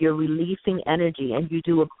 you're releasing energy, and you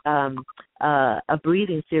do a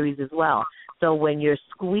breathing series as well. So when you're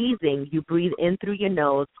squeezing, you breathe in through your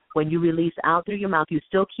nose. When you release out through your mouth, you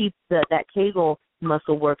still keep that Kegel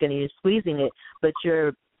muscle working, and you're squeezing it, but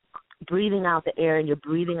you're breathing out the air, and you're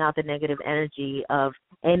breathing out the negative energy of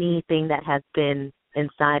anything that has been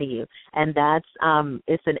inside of you. And that's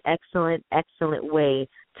it's an excellent, excellent way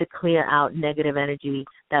to clear out negative energy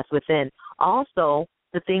that's within. Also,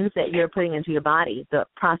 the things that you're putting into your body, the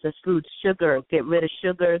processed foods, sugar, get rid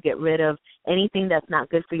of anything that's not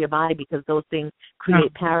good for your body, because those things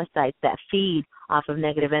create parasites that feed off of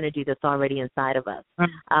negative energy that's already inside of us.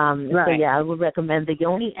 Right. So, yeah, I would recommend the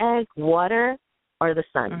yoni egg, water, or the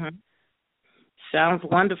sun. Sounds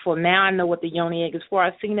wonderful. Now I know what the yoni egg is for.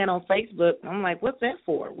 I've seen that on Facebook. I'm like, what's that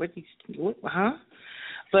for? But okay.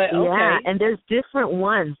 Yeah, and there's different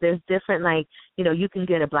ones. There's different, you can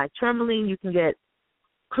get a black tourmaline. You can get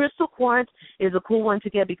crystal quartz is a cool one to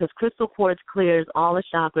get, because crystal quartz clears all the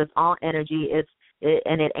chakras, all energy.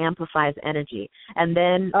 And it amplifies energy. And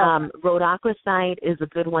then rhodochrosite is a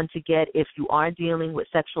good one to get if you are dealing with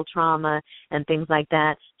sexual trauma and things like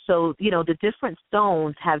that. So, the different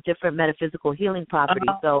stones have different metaphysical healing properties.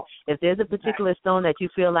 So if there's a particular stone that you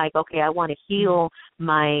feel like, okay, I want to heal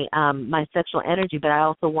my my sexual energy, but I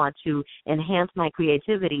also want to enhance my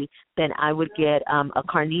creativity, then I would get a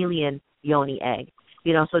carnelian yoni egg.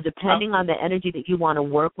 So depending on the energy that you want to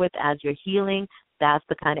work with as you're healing, that's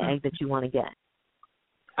the kind of egg that you want to get.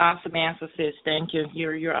 Awesome answer, sis. Thank you.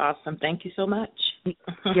 You're awesome. Thank you so much.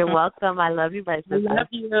 You're welcome. I love you, my sister. I love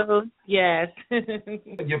you. Yes.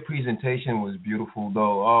 Your presentation was beautiful,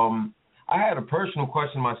 though. I had a personal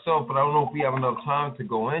question myself, but I don't know if we have enough time to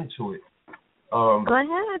go into it. Go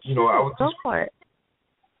ahead. Go for it.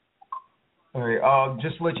 All right.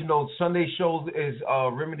 Just to let you know, Sunday shows is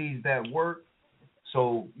Remedies That Work.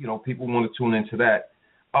 So, people want to tune into that.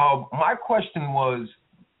 My question was,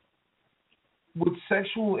 with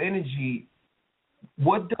sexual energy,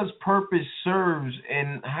 what does purpose serves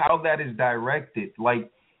and how that is directed? Like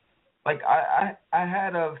I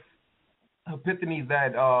had a epiphany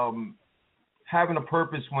that having a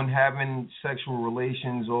purpose when having sexual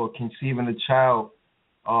relations or conceiving a child,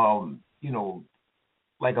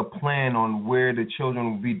 like a plan on where the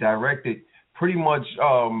children will be directed, pretty much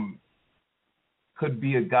could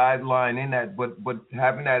be a guideline in that, but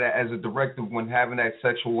having that as a directive when having that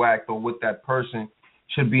sexual act or with that person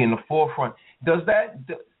should be in the forefront.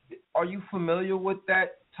 Are you familiar with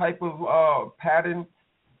that type of pattern?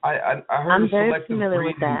 I heard I'm of very selective familiar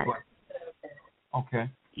breathing, with that. But,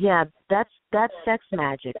 okay. Yeah, that's sex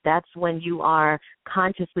magic. That's when you are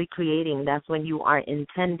consciously creating. That's when you are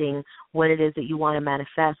intending what it is that you want to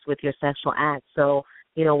manifest with your sexual act. So,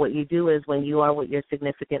 what you do is when you are with your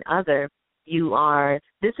significant other,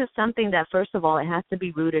 this is something that, first of all, it has to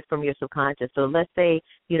be rooted from your subconscious. So let's say,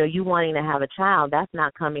 you wanting to have a child, that's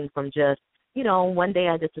not coming from just, one day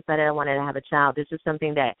I just decided I wanted to have a child. This is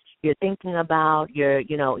something that you're thinking about.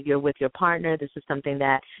 You're with your partner. This is something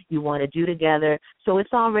that you want to do together. So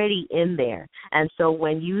it's already in there. And so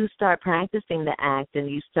when you start practicing the act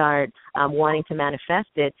and you start wanting to manifest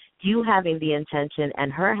it, you having the intention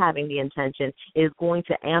and her having the intention is going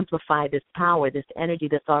to amplify this power, this energy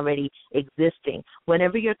that's already existing.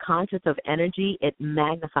 Whenever you're conscious of energy, it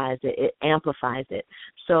magnifies it, it amplifies it.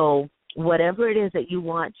 So whatever it is that you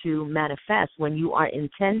want to manifest, when you are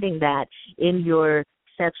intending that in your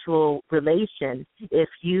sexual relation, if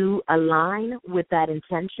you align with that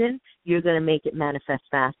intention, you're going to make it manifest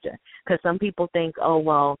faster. Because some people think, oh,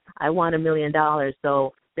 well, I want $1 million,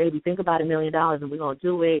 so baby, think about $1 million and we're going to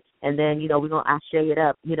do it. And then, we're going to share it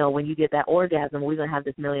up. When you get that orgasm, we're going to have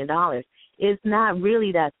this $1 million. It's not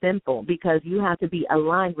really that simple because you have to be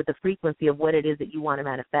aligned with the frequency of what it is that you want to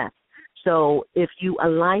manifest. So if you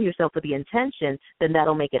align yourself with the intention, then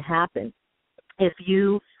that'll make it happen. If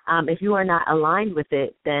you are not aligned with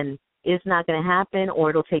it, then it's not going to happen, or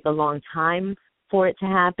it'll take a long time for it to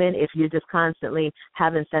happen. If you're just constantly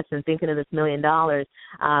having sex and thinking of this $1 million,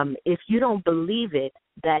 if you don't believe it,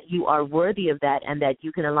 that you are worthy of that and that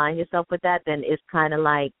you can align yourself with that, then it's kind of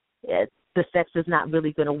like the sex is not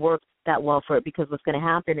really going to work that well for it, because what's going to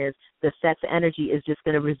happen is the sex energy is just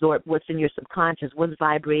going to resort what's in your subconscious, what's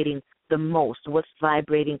vibrating the most, what's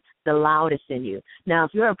vibrating the loudest in you. Now,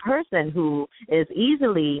 if you're a person who is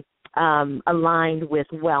easily aligned with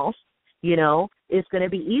wealth, it's going to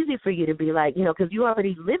be easy for you to be like, because you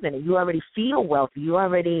already live in it. You already feel wealthy. You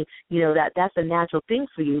already, that's a natural thing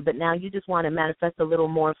for you. But now you just want to manifest a little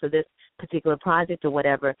more for this particular project or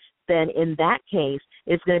whatever. Then in that case,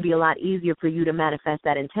 it's going to be a lot easier for you to manifest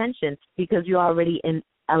that intention because you're already in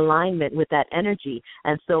alignment with that energy.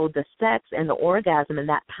 And so the sex and the orgasm and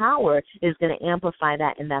that power is going to amplify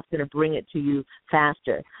that, and that's going to bring it to you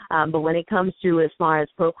faster. But when it comes to as far as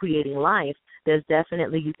procreating life, there's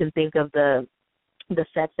definitely, you can think of the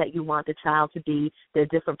sex that you want the child to be. There are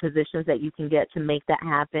different positions that you can get to make that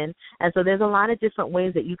happen. And so there's a lot of different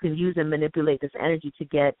ways that you can use and manipulate this energy to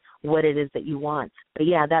get what it is that you want. But,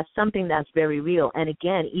 yeah, that's something that's very real. And,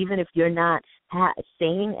 again, even if you're not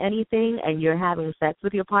saying anything and you're having sex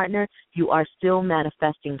with your partner, you are still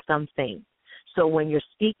manifesting something. So when you're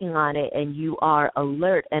speaking on it and you are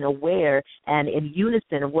alert and aware and in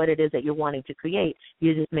unison of what it is that you're wanting to create,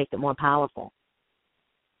 you just make it more powerful.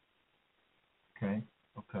 Okay.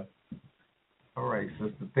 All right,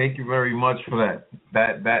 sister. Thank you very much for that.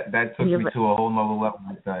 That took me to a whole nother level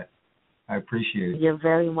with that. I appreciate it. You're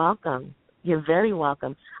very welcome. You're very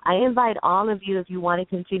welcome. I invite all of you, if you want to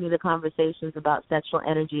continue the conversations about sexual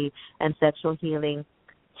energy and sexual healing,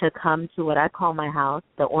 to come to what I call my house,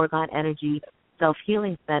 the Oregon Energy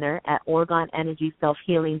Self-Healing Center at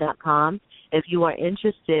OregonEnergySelfHealing.com. If you are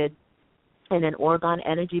interested in an Oregon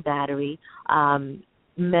Energy battery,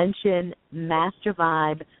 mention Master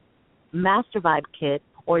Vibe Kit,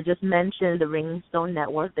 or just mention the Ringing Stone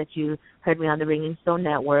Network, that you heard me on the Ringing Stone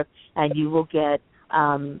Network, and you will get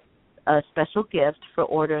a special gift for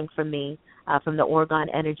ordering from me from the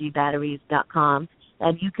OregonEnergyBatteries.com.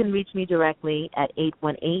 And you can reach me directly at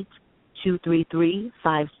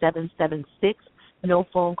 818-233-5776. No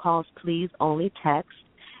phone calls, please, only text.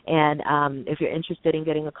 And if you're interested in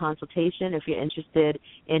getting a consultation, if you're interested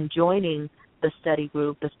in joining the study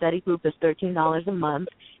group is $13 a month.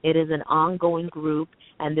 It is an ongoing group,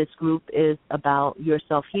 and this group is about your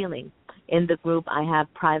self-healing. In the group, I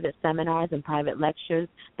have private seminars and private lectures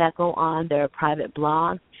that go on. There are private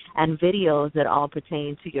blogs and videos that all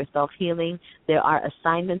pertain to your self-healing. There are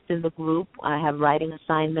assignments in the group. I have writing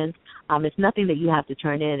assignments. It's nothing that you have to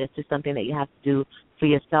turn in. It's just something that you have to do for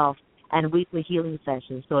yourself, and weekly healing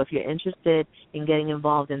sessions. So if you're interested in getting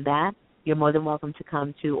involved in that, you're more than welcome to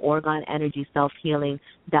come to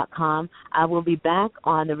OregonEnergySelfHealing.com. I will be back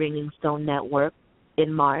on the Ringing Stone Network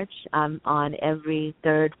in March. I'm on every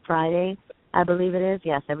third Friday, I believe it is.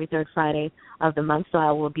 Yes, every third Friday of the month. So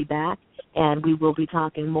I will be back, and we will be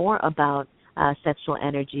talking more about sexual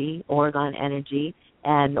energy, Oregon energy,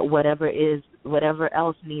 and whatever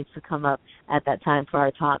else needs to come up at that time for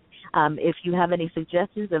our talk. If you have any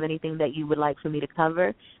suggestions of anything that you would like for me to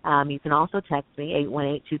cover, you can also text me,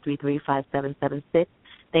 818-233-5776.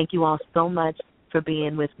 Thank you all so much for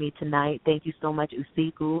being with me tonight. Thank you so much,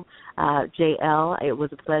 Usiku. JL, it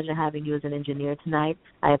was a pleasure having you as an engineer tonight.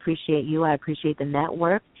 I appreciate you. I appreciate the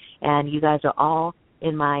network. And you guys are all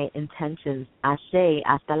in my intentions. Ashe,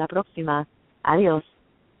 hasta la próxima. Adios.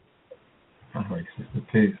 All right, sister.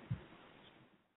 Peace.